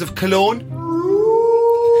sprays of cologne.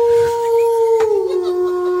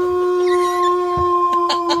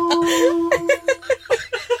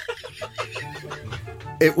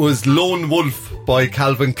 It was Lone Wolf by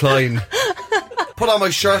Calvin Klein. Put on my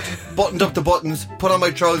shirt, buttoned up the buttons, put on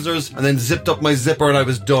my trousers, and then zipped up my zipper, and I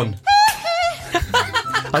was done.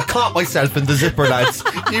 I caught myself in the zipper, lads.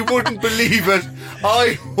 You wouldn't believe it.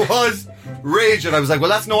 I was raging. I was like, well,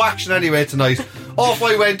 that's no action anyway tonight. Off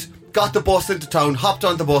I went, got the bus into town, hopped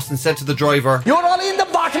on the bus and said to the driver, "You're all in the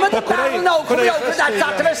bottom of the barrel now, coming out with that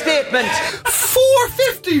sort of a statement."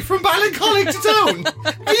 $4.50 from Ballincollig to town.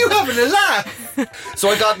 Are you having a laugh? So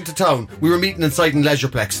I got into town. We were meeting inside in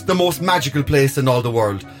Leisureplex, the most magical place in all the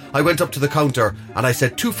world. I went up to the counter and I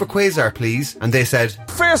said, 2 for Quasar, please. And they said,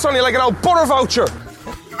 "Face on you like an old butter voucher."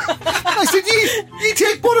 I said, you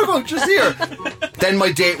take butter vouchers here. Then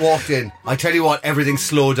my date walked in. I tell you what, everything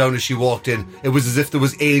slowed down as she walked in. It was as if there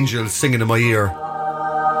was angels singing in my ear.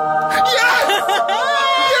 Yes!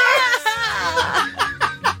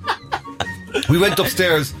 Yes! We went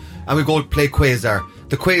upstairs and we go to play Quasar.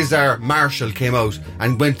 The Quasar Marshal came out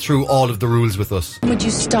and went through all of the rules with us. Would you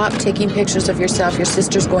stop taking pictures of yourself? Your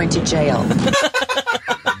sister's going to jail.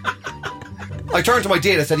 I turned to my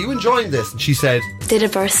date, I said, are you enjoying this? And she said, Date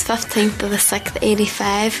of birth 15th of the 6th,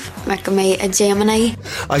 85, making me a Gemini.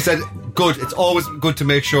 I said, good, it's always good to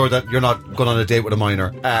make sure that you're not going on a date with a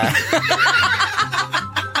minor.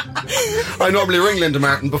 I normally ring Linda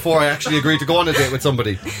Martin before I actually agree to go on a date with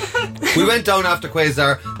somebody. We went down after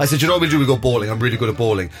Quasar. I said, you know what we'll do? We'll go bowling. I'm really good at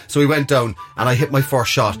bowling. So we went down and I hit my first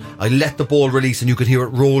shot. I let the ball release and you could hear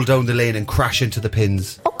it roll down the lane and crash into the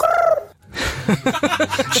pins.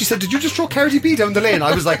 She said, did you just throw Cardi B down the lane?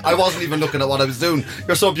 I was like, I wasn't even looking at what I was doing.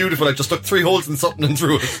 You're so beautiful. I just stuck 3 holes in something and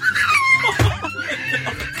threw it.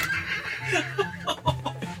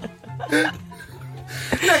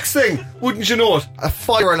 Next thing, wouldn't you know it, a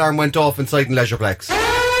fire alarm went off inside in Leisureplex.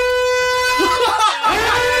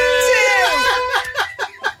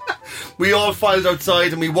 We all filed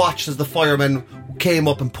outside and we watched as the firemen came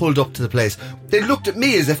up and pulled up to the place. They looked at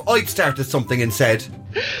me as if I'd started something and said,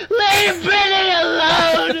 "Leave Brittany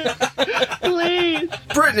alone! Please!"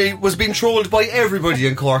 Brittany was being trolled by everybody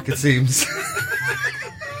in Cork, it seems.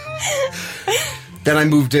 Then I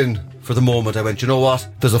moved in for the moment. I went, you know what?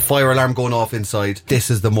 There's a fire alarm going off inside.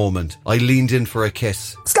 This is the moment. I leaned in for a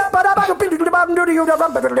kiss.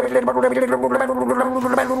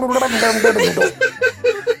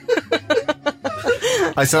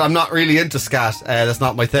 I said, I'm not really into scat. That's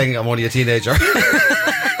not my thing. I'm only a teenager.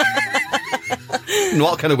 And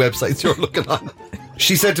what kind of websites you're looking on?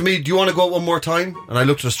 She said to me, do you want to go out one more time? And I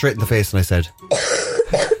looked her straight in the face and I said...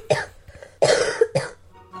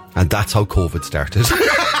 And that's how COVID started.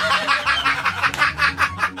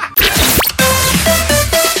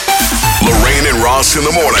 Lorraine and Ross in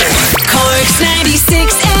the morning. Cork's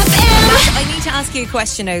 96 FM. I need to ask you a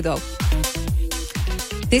question now, though.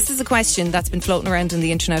 This is a question that's been floating around on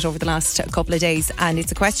the internet over the last couple of days, and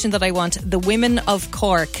it's a question that I want the women of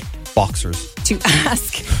Cork boxers to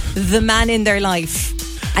ask the man in their life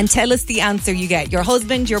and tell us the answer you get. Your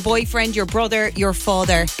husband, your boyfriend, your brother, your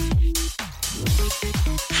father.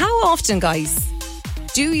 How often, guys,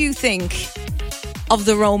 do you think of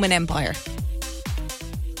the Roman Empire?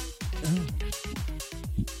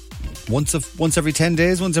 Once every 10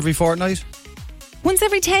 days, once every fortnight. Once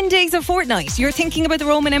every 10 days or fortnight, you're thinking about the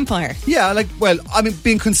Roman Empire? Yeah,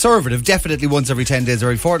 being conservative, definitely once every 10 days or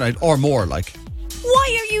every fortnight or more, like.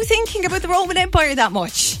 Why are you thinking about the Roman Empire that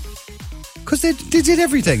much? Because they did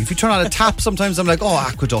everything. If you turn on a tap, sometimes I'm like, oh,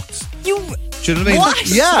 aqueducts. Do you know what I mean? What?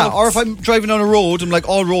 Yeah, or if I'm driving down a road, I'm like,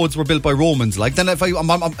 all roads were built by Romans. Like, then if I'm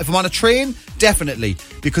on a train, definitely,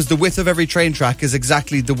 because the width of every train track is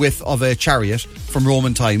exactly the width of a chariot from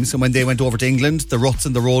Roman times. And when they went over to England, the ruts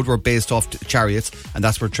in the road were based off chariots, and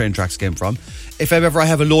that's where train tracks came from. If I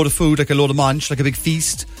have a load of food, like a load of munch, like a big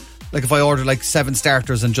feast, like if I order like 7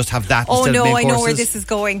 starters and just have that instead of main courses. I know where this is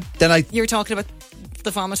going. You're talking about the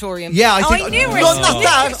vomitorium. Yeah, I knew it. No, not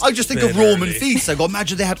that. I just think of Roman feasts. I go,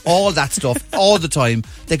 imagine they had all that stuff all the time.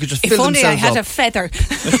 They could just fill themselves up. If only I had a feather.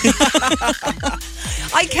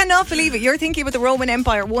 I cannot believe it. You're thinking about the Roman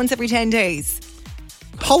Empire once every 10 days.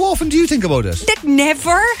 How often do you think about it?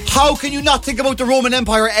 Never. How can you not think about the Roman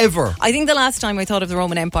Empire ever? I think the last time I thought of the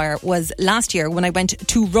Roman Empire was last year when I went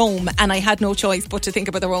to Rome, and I had no choice but to think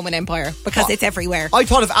about the Roman Empire because it's everywhere. I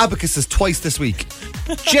thought of abacuses twice this week.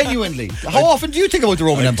 Genuinely. How often do you think about the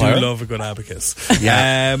Roman Empire? I do love a good abacus.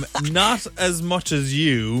 Yeah. Not as much as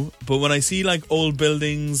you, but when I see like old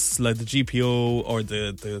buildings like the GPO or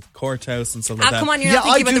the courthouse and stuff like that. Come on, you're not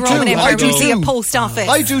thinking about the Roman Empire. Do you see a post office?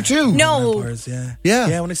 I do too. No. Empires, yeah. Yeah.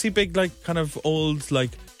 Yeah, when I see big, like, kind of old, like,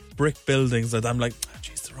 brick buildings, I'm like,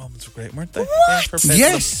 jeez, the Romans were great, weren't they? What? Yeah,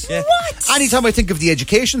 yes. Yeah. What? Anytime I think of the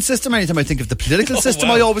education system, anytime I think of the political system,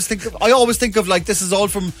 wow. I always think of like this is all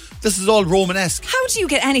Romanesque. How do you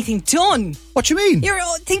get anything done? What do you mean? You're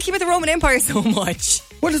thinking about the Roman Empire so much.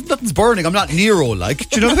 Well, nothing's burning. I'm not Nero, like.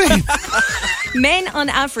 Do you know what I mean? Men, on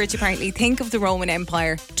average, apparently think of the Roman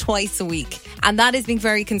Empire twice a week, and that is being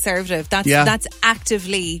very conservative. That's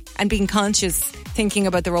actively and being conscious thinking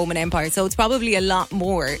about the Roman Empire. So it's probably a lot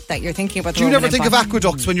more that you're thinking about the Roman Empire. Do you never think of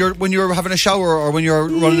aqueducts when you're having a shower or when you're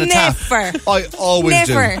running a tap? Never. I always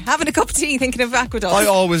do. Never. Having a cup of tea thinking of aqueducts. I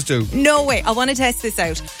always do. No way. I want to test this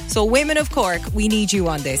out. So women of Cork, we need you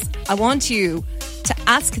on this. I want you to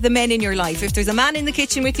ask the men in your life. If there's a man in the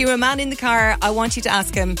kitchen with you, a man in the car, I want you to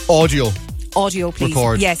ask him. Audio, please.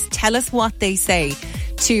 Record. Yes, tell us what they say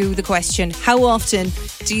to the question, how often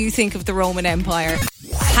do you think of the Roman Empire?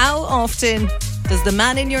 How often does the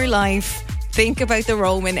man in your life think about the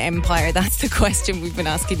Roman Empire? That's the question we've been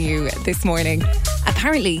asking you this morning.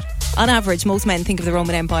 Apparently, on average, most men think of the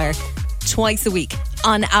Roman Empire twice a week.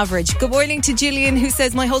 On average. Good morning to Gillian, who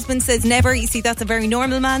says, my husband says never. You see, that's a very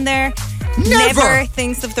normal man there. Never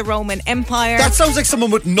thinks of the Roman Empire. That sounds like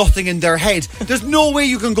someone with nothing in their head. There's no way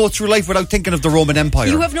you can go through life without thinking of the Roman Empire.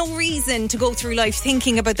 You have no reason to go through life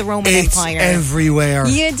thinking about the Roman Empire. It's everywhere.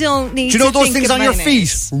 You don't need to. Do you know those think things on your about feet?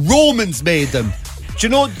 it. Romans made them. Do you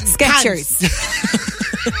know Skechers?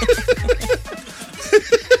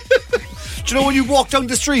 Do you know when you walk down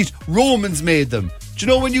the street? Romans made them. Do you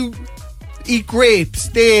know when you eat grapes?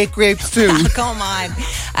 They ate grapes too. Come on.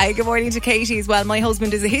 Good morning to Katie as well. My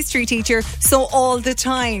husband is a history teacher, so all the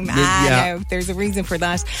time. No, there's a reason for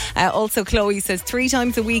that. Also, Chloe says 3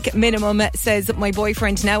 times a week minimum. Says my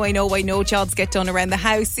boyfriend, now I know why no jobs get done around the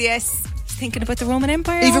house. Yes. Thinking about the Roman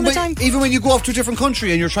Empire all the time. Even when you go off to a different country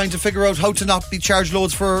and you're trying to figure out how to not be charged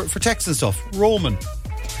loads for text and stuff. Roman.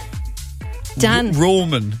 Dan.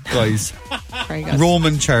 Roman, guys. Very good.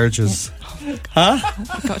 Roman charges. Huh?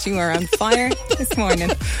 I thought you were on fire this morning.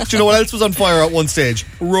 Do you know what else was on fire at one stage?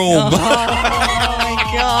 Rome. Oh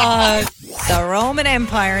my God. The Roman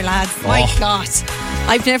Empire, lads. My God.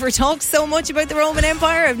 I've never talked so much about the Roman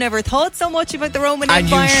Empire. I've never thought so much about the Roman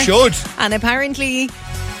Empire. And you should. And apparently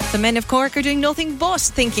The men of Cork are doing nothing but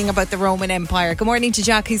thinking about the Roman Empire. Good morning to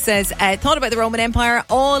Jack, who says, thought about the Roman Empire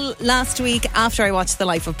all last week after I watched The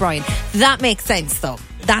Life of Brian. That makes sense, though.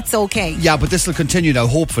 That's okay. Yeah, but this will continue now,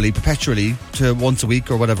 hopefully, perpetually, to once a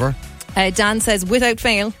week or whatever. Dan says, without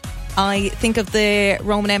fail, I think of the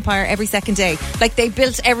Roman Empire every second day. Like, they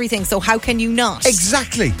built everything, so how can you not?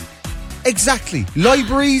 Exactly.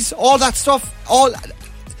 Libraries, all that stuff.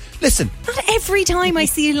 Listen. Not every time I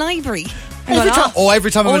see a library.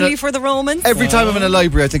 Every time only for the Romans? Every time I'm in a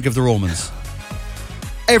library, I think of the Romans.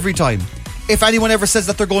 Every time. If anyone ever says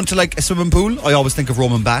that they're going to like a swimming pool, I always think of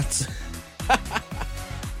Roman baths.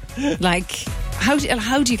 Like, how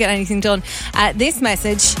do you get anything done? This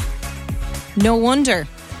message, no wonder.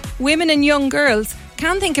 Women and young girls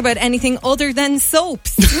can't think about anything other than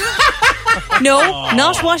soaps. No,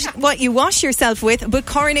 not what you wash yourself with, but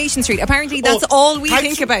Coronation Street. Apparently that's all we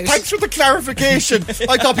think about. Thanks for the clarification.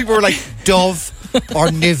 I thought people were like Dove or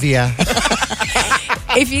Nivea.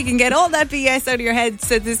 If you can get all that BS out of your head,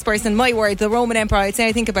 said this person, my word, the Roman Empire. I'd say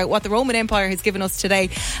I think about what the Roman Empire has given us today.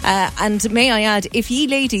 And may I add, if ye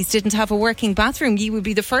ladies didn't have a working bathroom, ye would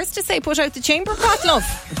be the first to say, put out the chamber pot,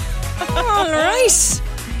 love. All right.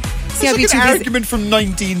 It's like an argument from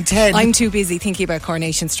 1910. I'm too busy thinking about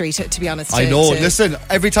Coronation Street, to be honest. I know. Listen,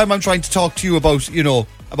 every time I'm trying to talk to you about,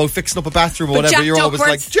 about fixing up a bathroom or whatever, you're always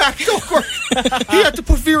like, Jack Duckworth. He had to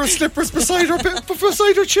put Vera's slippers beside her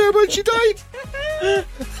chair when she died.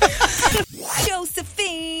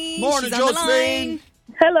 Josephine. Morning, Josephine.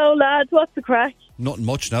 Hello, lads. What's the crack? Nothing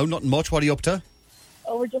much now. Nothing much. What are you up to?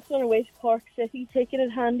 Oh, we're just on our way to Cork City, taking it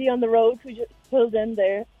handy on the road. We just pulled in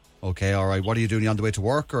there. Okay, all right. What are you doing? Are you on the way to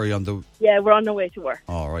work or are you on the... Yeah, we're on our way to work.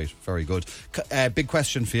 All right, very good. Big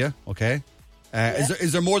question for you, okay?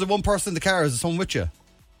 Is there more than one person in the car? Is there someone with you?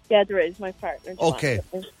 Yeah, there is. My partner. Okay.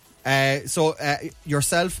 So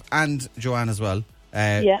yourself and Joanne as well.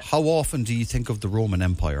 Yeah. How often do you think of the Roman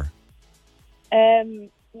Empire?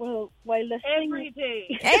 Well, while listening... Every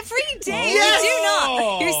day. Every day? Yes! You do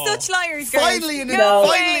not. You're such liars, girls. Finally,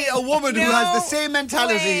 way. a woman who has the same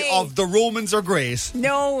mentality of the Romans are great.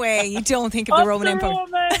 No way. You don't think of the Roman Empire.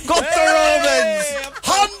 Got the Romans!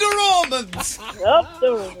 Honda Romans! Up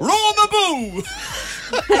the Romans. Roma boo!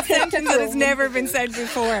 A sentence that has never been said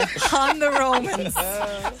before. On the Romans.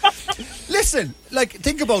 Listen,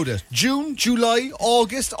 think about it. June, July,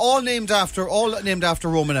 August, all named after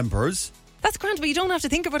Roman emperors. That's grand, but you don't have to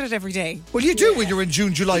think about it every day. Well, you do when you're in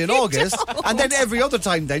June, July and August. And then every other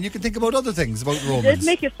time then you can think about other things about Romans. You did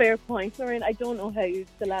make a fair point, Lorraine. I don't know how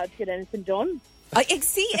the lads get anything done.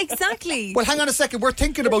 See, exactly. Well, hang on a second. We're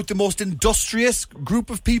thinking about the most industrious group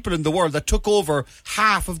of people in the world that took over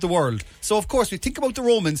half of the world. So, of course, we think about the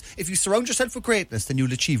Romans. If you surround yourself with greatness, then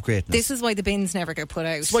you'll achieve greatness. This is why the bins never get put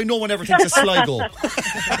out. That's why no one ever thinks of Sligo.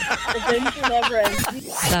 The bins are never empty.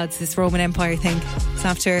 Lads, this Roman Empire thing, it's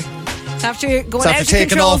after going out of taking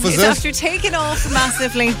control. off, is it's it? after taking off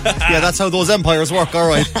massively. Yeah, that's how those empires work, all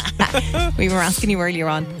right. We were asking you earlier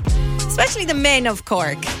on, especially the men of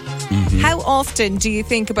Cork. Mm-hmm. How often do you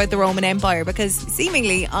think about the Roman Empire? Because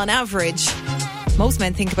seemingly, on average, most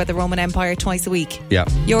men think about the Roman Empire twice a week. Yeah.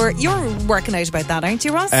 You're working out about that, aren't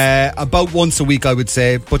you, Ross? About once a week, I would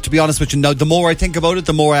say. But to be honest with you, now the more I think about it,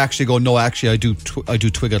 the more I actually go, no, actually, I do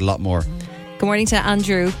twig it a lot more. Good morning to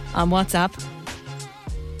Andrew on WhatsApp.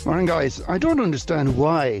 Morning, guys. I don't understand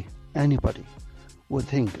why anybody would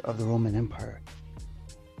think of the Roman Empire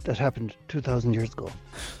that happened 2,000 years ago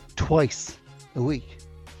twice a week.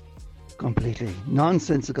 Completely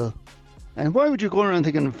nonsensical. And why would you go around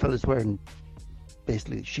thinking of fellas wearing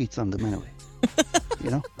basically sheets on them anyway?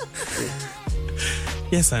 You know?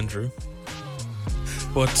 Yes, Andrew.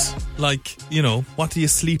 But, what do you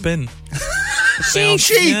sleep in?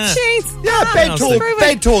 Sheets. Yeah, bed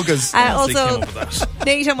togas. Also,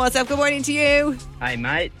 Nate on WhatsApp, good morning to you. Hey,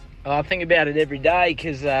 mate. I think about it every day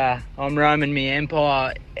because I'm roaming my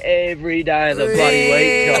empire every day of the bloody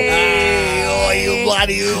week.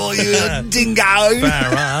 You dingo.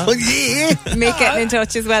 Farah. Yeah. Mick getting in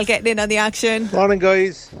touch as well, getting in on the action. Morning,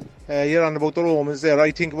 guys. You're on about the Romans there.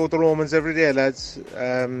 I think about the Romans every day, lads.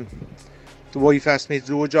 The wife asked me to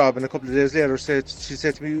do a job, and a couple of days later she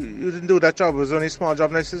said to me, you didn't do that job, it was only a small job.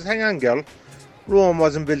 And I says, hang on, girl, Rome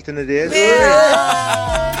wasn't built in a day. Do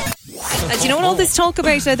you know what all this talk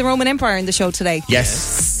about the Roman Empire in the show today?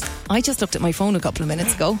 Yes. I just looked at my phone a couple of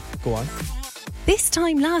minutes ago. Go on. This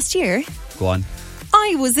time last year, Go on.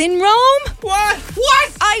 I was in Rome. What?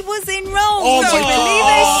 I was in Rome. Oh, Can you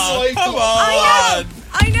believe it? Come on.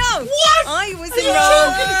 I know. What? I was in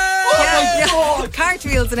Rome. Oh my God.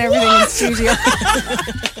 Cartwheels and everything in the studio.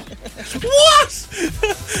 What?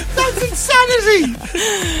 That's insanity.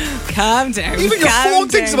 Calm down. Even your phone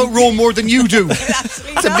thinks about Rome more than you do.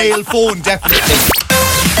 It's a male phone, definitely.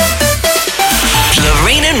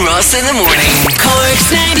 Lorraine and Ross in the morning.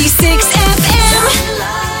 Cork's 96 FM.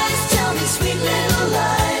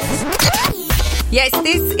 Yes,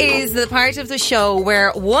 this is the part of the show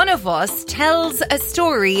where one of us tells a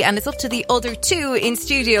story and it's up to the other two in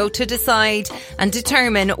studio to decide and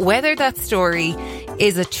determine whether that story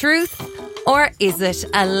is a truth or is it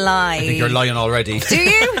a lie. I think you're lying already. Do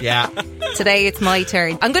you? Yeah. Today it's my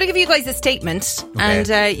turn. I'm going to give you guys a statement, and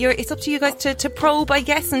it's up to you guys to probe, I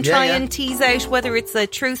guess, and try and tease out whether it's a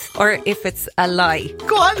truth or if it's a lie.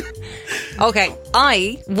 Go on. Okay,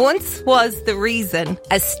 I once was the reason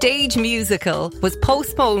a stage musical was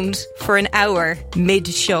postponed for an hour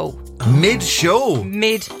mid-show. Mid-show?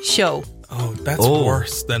 Mid-show. Oh, that's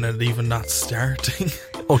worse than it even not starting.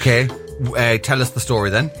 Okay, tell us the story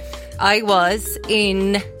then. I was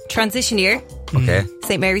in transition year. Okay.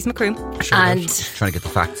 St. Mary's Macroom. And trying to get the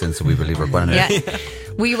facts in so we believe we're going to. Yeah.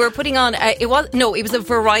 We were putting on it was a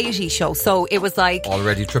variety show, so it was like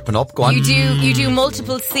already tripping up. Go on. You do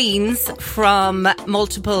multiple scenes from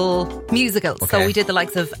multiple musicals. Okay. So we did the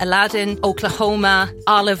likes of Aladdin, Oklahoma,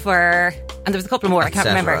 Oliver, and there was a couple more, I can't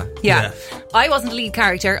remember. Yeah. I wasn't the lead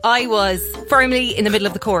character. I was firmly in the middle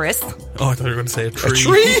of the chorus. Oh, I thought you were going to say a tree. A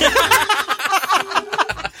tree?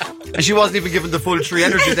 And she wasn't even given the full tree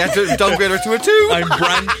energy. They had to downgrade her to a 2. I'm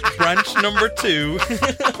branch number 2.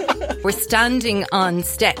 We're standing on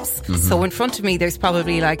steps. So in front of me there's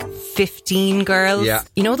probably like 15 girls. Yeah.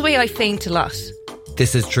 You know the way I faint a lot?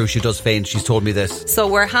 This is true. She does faint. She's told me this. So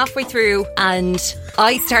we're halfway through and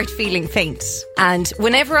I start feeling faint. And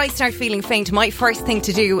whenever I start feeling faint, my first thing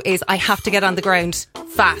to do is I have to get on the ground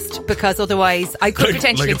fast, because otherwise I could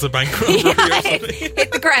potentially... Like it's a bank robbery or something.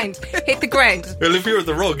 Hit the ground. Well, if you were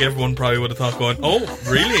the rug, everyone probably would have thought going, oh,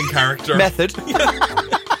 really in character. Method.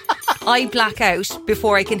 I black out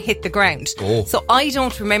before I can hit the ground. Oh. So I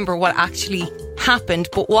don't remember what actually happened,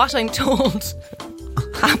 but what I'm told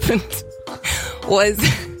happened was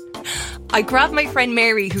I grabbed my friend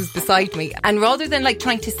Mary, who's beside me, and rather than like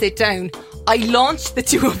trying to sit down, I launched the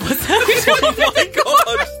two of us out. Oh my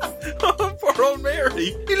God. Oh, poor old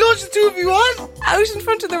Mary. You launched the two of you on? Out in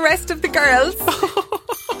front of the rest of the girls.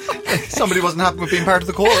 Somebody wasn't happy with being part of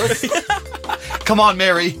the chorus. Come on,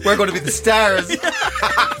 Mary. We're going to be the stars.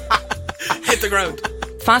 Hit the ground.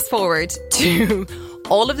 Fast forward to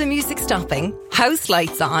all of the music stopping, house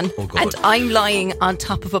lights on, and I'm lying on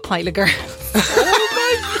top of a pile of girls. Oh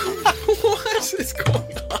my God. What is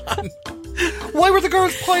going on? Why were the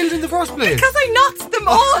girls piled in the first place? Because I knocked them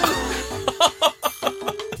all.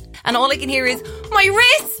 And all I can hear is, my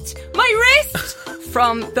wrist,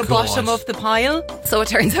 from the bottom of the pile. So it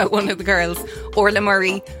turns out one of the girls, Orla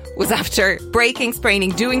Murray, was after breaking,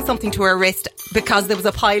 spraining, doing something to her wrist because there was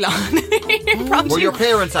a pile on. Were your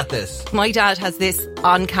parents at this? My dad has this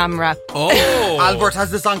on camera. Oh. Albert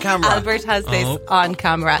has this on camera. Albert has this on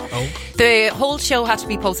camera. Oh. The whole show had to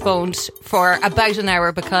be postponed for about an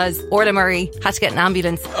hour because Orla Murray had to get an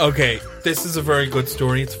ambulance. Okay, this is a very good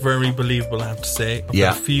story. It's very believable, I have to say. I've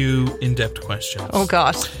got a few in-depth questions. Oh,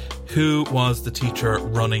 God. Who was the teacher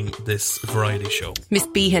running this variety show? Miss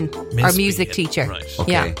Behan, our music teacher. Right.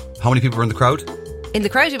 Okay. Yeah. How many people were in the crowd? In the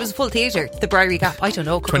crowd, it was a full theatre. The Briary Gap, I don't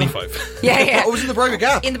know. 25. Yeah. Oh, it was in the Briary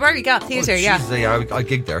Gap? In the Briary Gap Theatre, I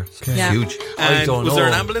gigged there. It's huge. And I don't know. Was there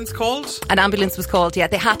an ambulance called? An ambulance was called, yeah.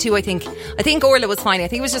 They had to, I think. I think Orla was fine. I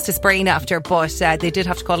think it was just a sprain after, but they did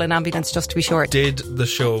have to call an ambulance just to be sure. Did the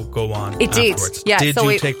show go on It afterwards? did, yeah. Did so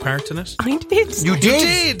you take part in it? I did. You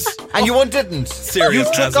did? And you one didn't? Serious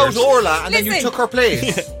You took hazard. out Orla and then you Listen. took her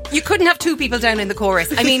place. You couldn't have two people down in the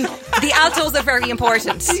chorus. I mean, the altos are very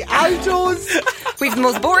important. The altos? We've the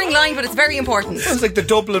most boring line, but it's very important. Sounds like the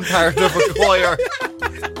Dublin part of a choir.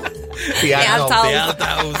 The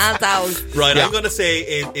altos. Right, Yeah. I'm going to say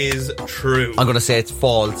it is true. I'm going to say it's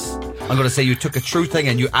false. I'm going to say you took a true thing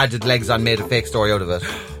and you added legs on, made a fake story out of it.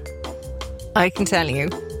 I can tell you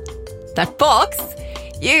that box,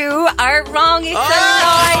 you are wrong. It's a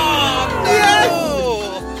lie. Yes!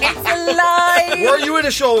 It's a lie. Were you in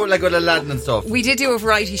a show like with Aladdin and stuff? We did do a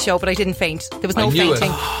variety show, but I didn't faint. There was no I knew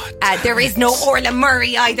fainting. There is no Orla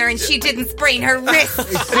Murray either, and she didn't sprain her wrist.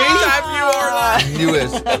 Damn you, Orla. Knew it.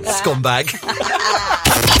 Scumbag.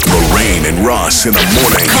 Lorraine and Ross in the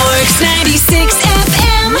morning. Cork's 96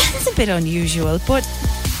 FM. It's a bit unusual, but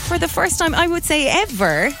for the first time, I would say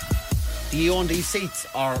ever. Do you own these seats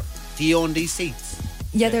or do you own these seats?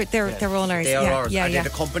 Yeah, they're all ours. They are ours. Yeah, Are yeah. they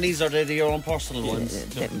the companies or are they your own personal ones?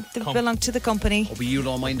 They belong to the company. But you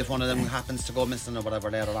don't mind if one of them happens to go missing or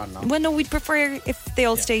whatever later on, no? Well, no, we'd prefer if they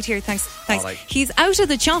all stayed here. Thanks. All right. He's out of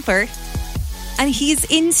the chopper. And he's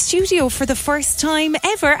in studio for the first time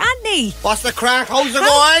ever, Anthony. What's the crack? How's it going?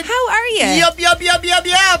 How are you? Yup.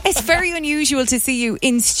 It's very unusual to see you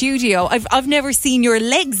in studio. I've never seen your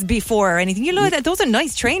legs before or anything. You know that those are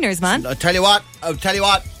nice trainers, man. I'll tell you what.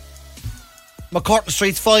 McCurtain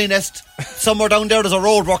Street's finest. Somewhere down there's a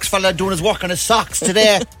roadworks fella doing his work on his socks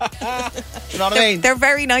today. Do you know what I mean? They're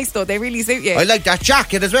very nice though. They really suit you. I like that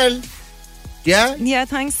jacket as well. Yeah? Yeah,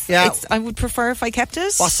 thanks. Yeah. I would prefer if I kept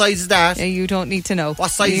it. What size is that? You don't need to know.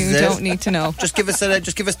 What size is it? You don't need to know. Just give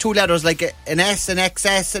us 2 letters, like an S, an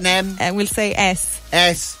XS, an M. We'll say S.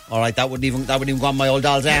 S. All right, that wouldn't even go on my old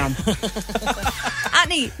doll's arm.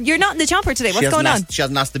 Annie, you're not in the chopper today. What's going on? She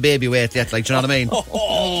hasn't asked the baby weight yet, like, do you know what I mean?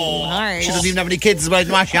 Oh, harsh. She doesn't even have any kids, but I don't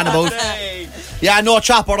know what she's on about. Yeah, no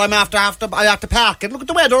chopper. I have to park and look at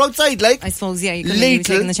the weather outside, like. I suppose, yeah, you could have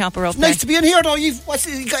taken the chopper up. It's nice to be in here, though. You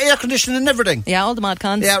got air conditioning and everything. Yeah, all the mod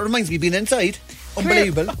cons. Yeah, it reminds me of being inside.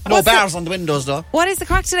 Unbelievable. No bars on the windows, though. What is the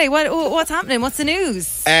crack today? What's happening? What's the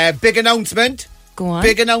news? Big announcement. Go on.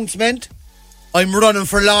 Big announcement. I'm running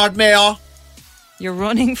for Lord Mayor. You're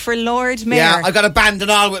running for Lord Mayor? Yeah, I got a band and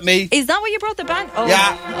all with me. Is that what you brought the band? Oh,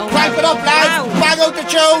 yeah. Oh, crank it up, lads. Wow. Bang out the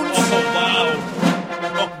tunes.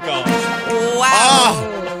 Oh, God.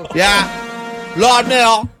 Wow. Yeah. Lord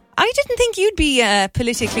Mayor. I didn't think you'd be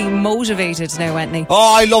politically motivated now, Anthony.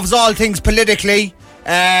 Oh, I loves all things politically.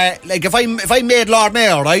 Like if I made Lord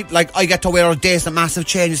Mayor, right? Like I get to wear a decent massive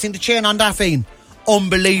chain. You seen the chain on that thing?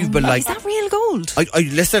 Unbelievable. Like, is that real gold? I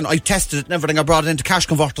listen, I tested it and everything. I brought it into cash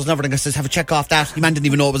converters and everything. I said, have a check off that. The man didn't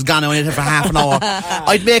even know it was gone. I went in for half an hour.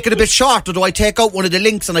 I'd make it a bit shorter, though. I'd take out one of the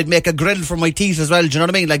links and I'd make a grill for my teeth as well. Do you know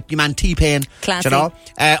what I mean? Like your man T-Pain. Classy. Do you know?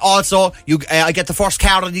 Also, I get the first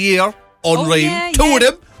car of the year. Unreal. Two of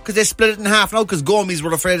them. Because they split it in half now, because Gomies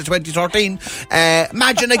were afraid of 2013.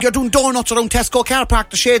 Imagine like you're doing donuts around Tesco car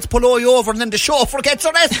park, the shades pull you over and then the chauffeur gets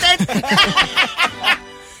arrested.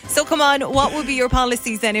 So come on, what would be your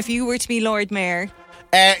policies then if you were to be Lord Mayor?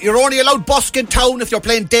 You're only allowed busk in town if you're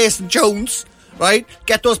playing Decent Jones, right?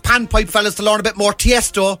 Get those panpipe fellas to learn a bit more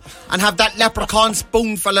Tiesto and have that leprechaun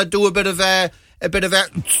spoon fella do a bit of a do you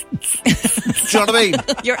know what I mean?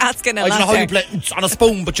 You're asking a lot. I don't know how there. you play on a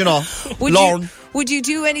spoon, but you know, Lauren. Would you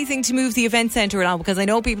do anything to move the event centre around? Because I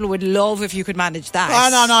know people would love if you could manage that.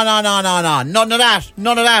 No. None of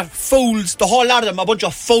that. Fools. The whole lot of them. A bunch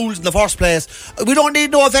of fools in the first place. We don't need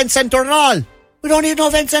no event centre at all. We don't need no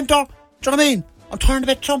event centre. Do you know what I mean? I'm turning a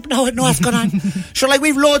bit Trump now. I know what's going on. Sure, like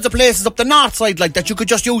we've loads of places up the north side like that you could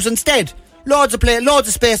just use instead. Loads of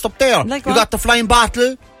space up there. Like you what? got the Flying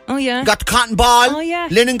Bottle. Oh yeah. You got the Cotton Ball. Oh yeah.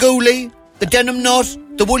 Linen Goolie. The Denim Nut.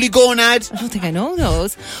 The Woolly Gonad. I don't think I know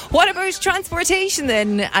those. What about transportation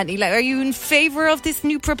then, Annie? Like, are you in favour of this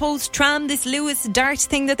new proposed tram, this Lewis Dart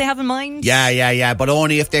thing that they have in mind? Yeah. But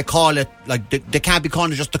only if they call it, like, they can't be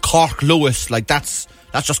calling it just the Cork Lewis. Like, that's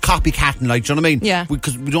just copycatting, like, do you know what I mean? Yeah.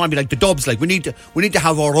 Because we don't want to be like the Dubs. Like, we need to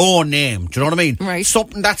have our own name. Do you know what I mean? Right.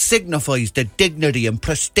 Something that signifies the dignity and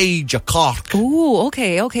prestige of Cork. Ooh,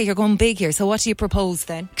 okay. You're going big here. So what do you propose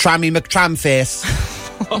then? Trammy McTramface.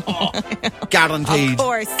 Guaranteed. Of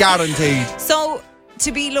course. Guaranteed. So,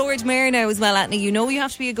 to be Lord Mayor now as well, Anthony, you know you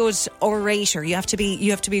have to be a good orator. You have to be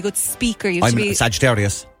a good speaker. I'm a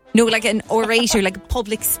Sagittarius. No, like an orator, like a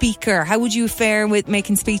public speaker. How would you fare with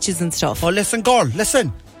making speeches and stuff? Oh, listen, girl,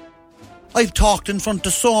 listen. I've talked in front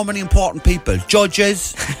of so many important people.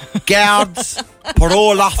 Judges, guards,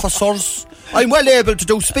 parole officers. I'm well able to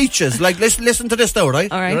do speeches. Like, listen to this now,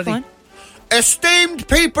 right? All right, go on. Esteemed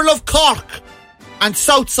people of Cork and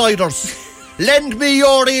Southsiders, lend me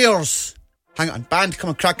your ears. Hang on, band, come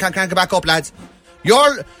on, crank it back up, lads.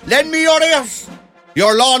 Lend me your ears,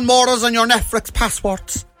 your lawnmowers and your Netflix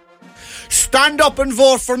passwords. Stand up and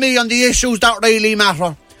vote for me on the issues that really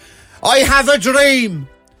matter. I have a dream.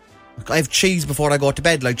 I have cheese before I go to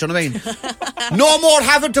bed, like, do you know what I mean? No more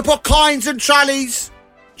having to put coins in trolleys.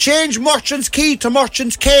 Change Merchant's Key to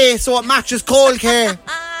Merchant's K so it matches Cold K.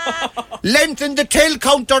 Lengthen the till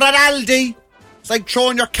counter at Aldi. It's like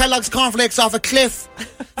throwing your Kellogg's cornflakes off a cliff.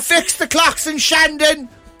 Fix the clocks in Shandon.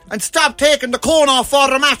 And stop taking the cone off for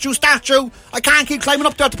the Matthew statue. I can't keep climbing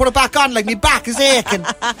up there to put it back on, like my back is aching.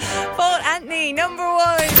 Vote Anthony, number 1.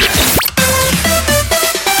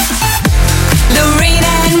 Lorraine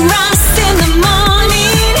and Ross in the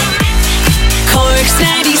morning. Cork's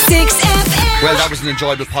 96 FM. Well, that was an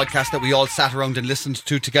enjoyable podcast that we all sat around and listened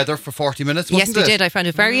to together for 40 minutes, wasn't Yes, we did. I found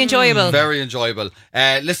it very enjoyable. Very enjoyable.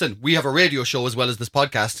 Listen, we have a radio show as well as this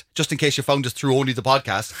podcast, just in case you found us through only the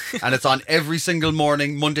podcast. And it's on every single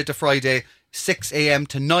morning, Monday to Friday, 6 a.m.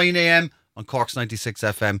 to 9 a.m. on Cork's 96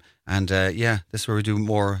 FM. And this is where we do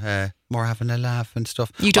more having a laugh and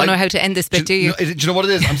stuff. You don't know how to end this bit, do you? Do you know what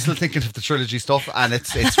it is? I'm still thinking of the trilogy stuff, and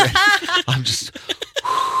it's I'm just...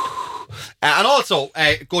 and also,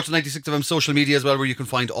 go to 96FM social media as well, where you can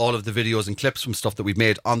find all of the videos and clips from stuff that we've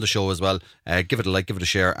made on the show as well. Give it a like, give it a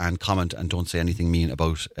share, and comment, and don't say anything mean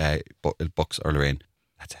about Bucks or Lorraine.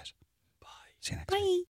 That's it. Bye. See you next week.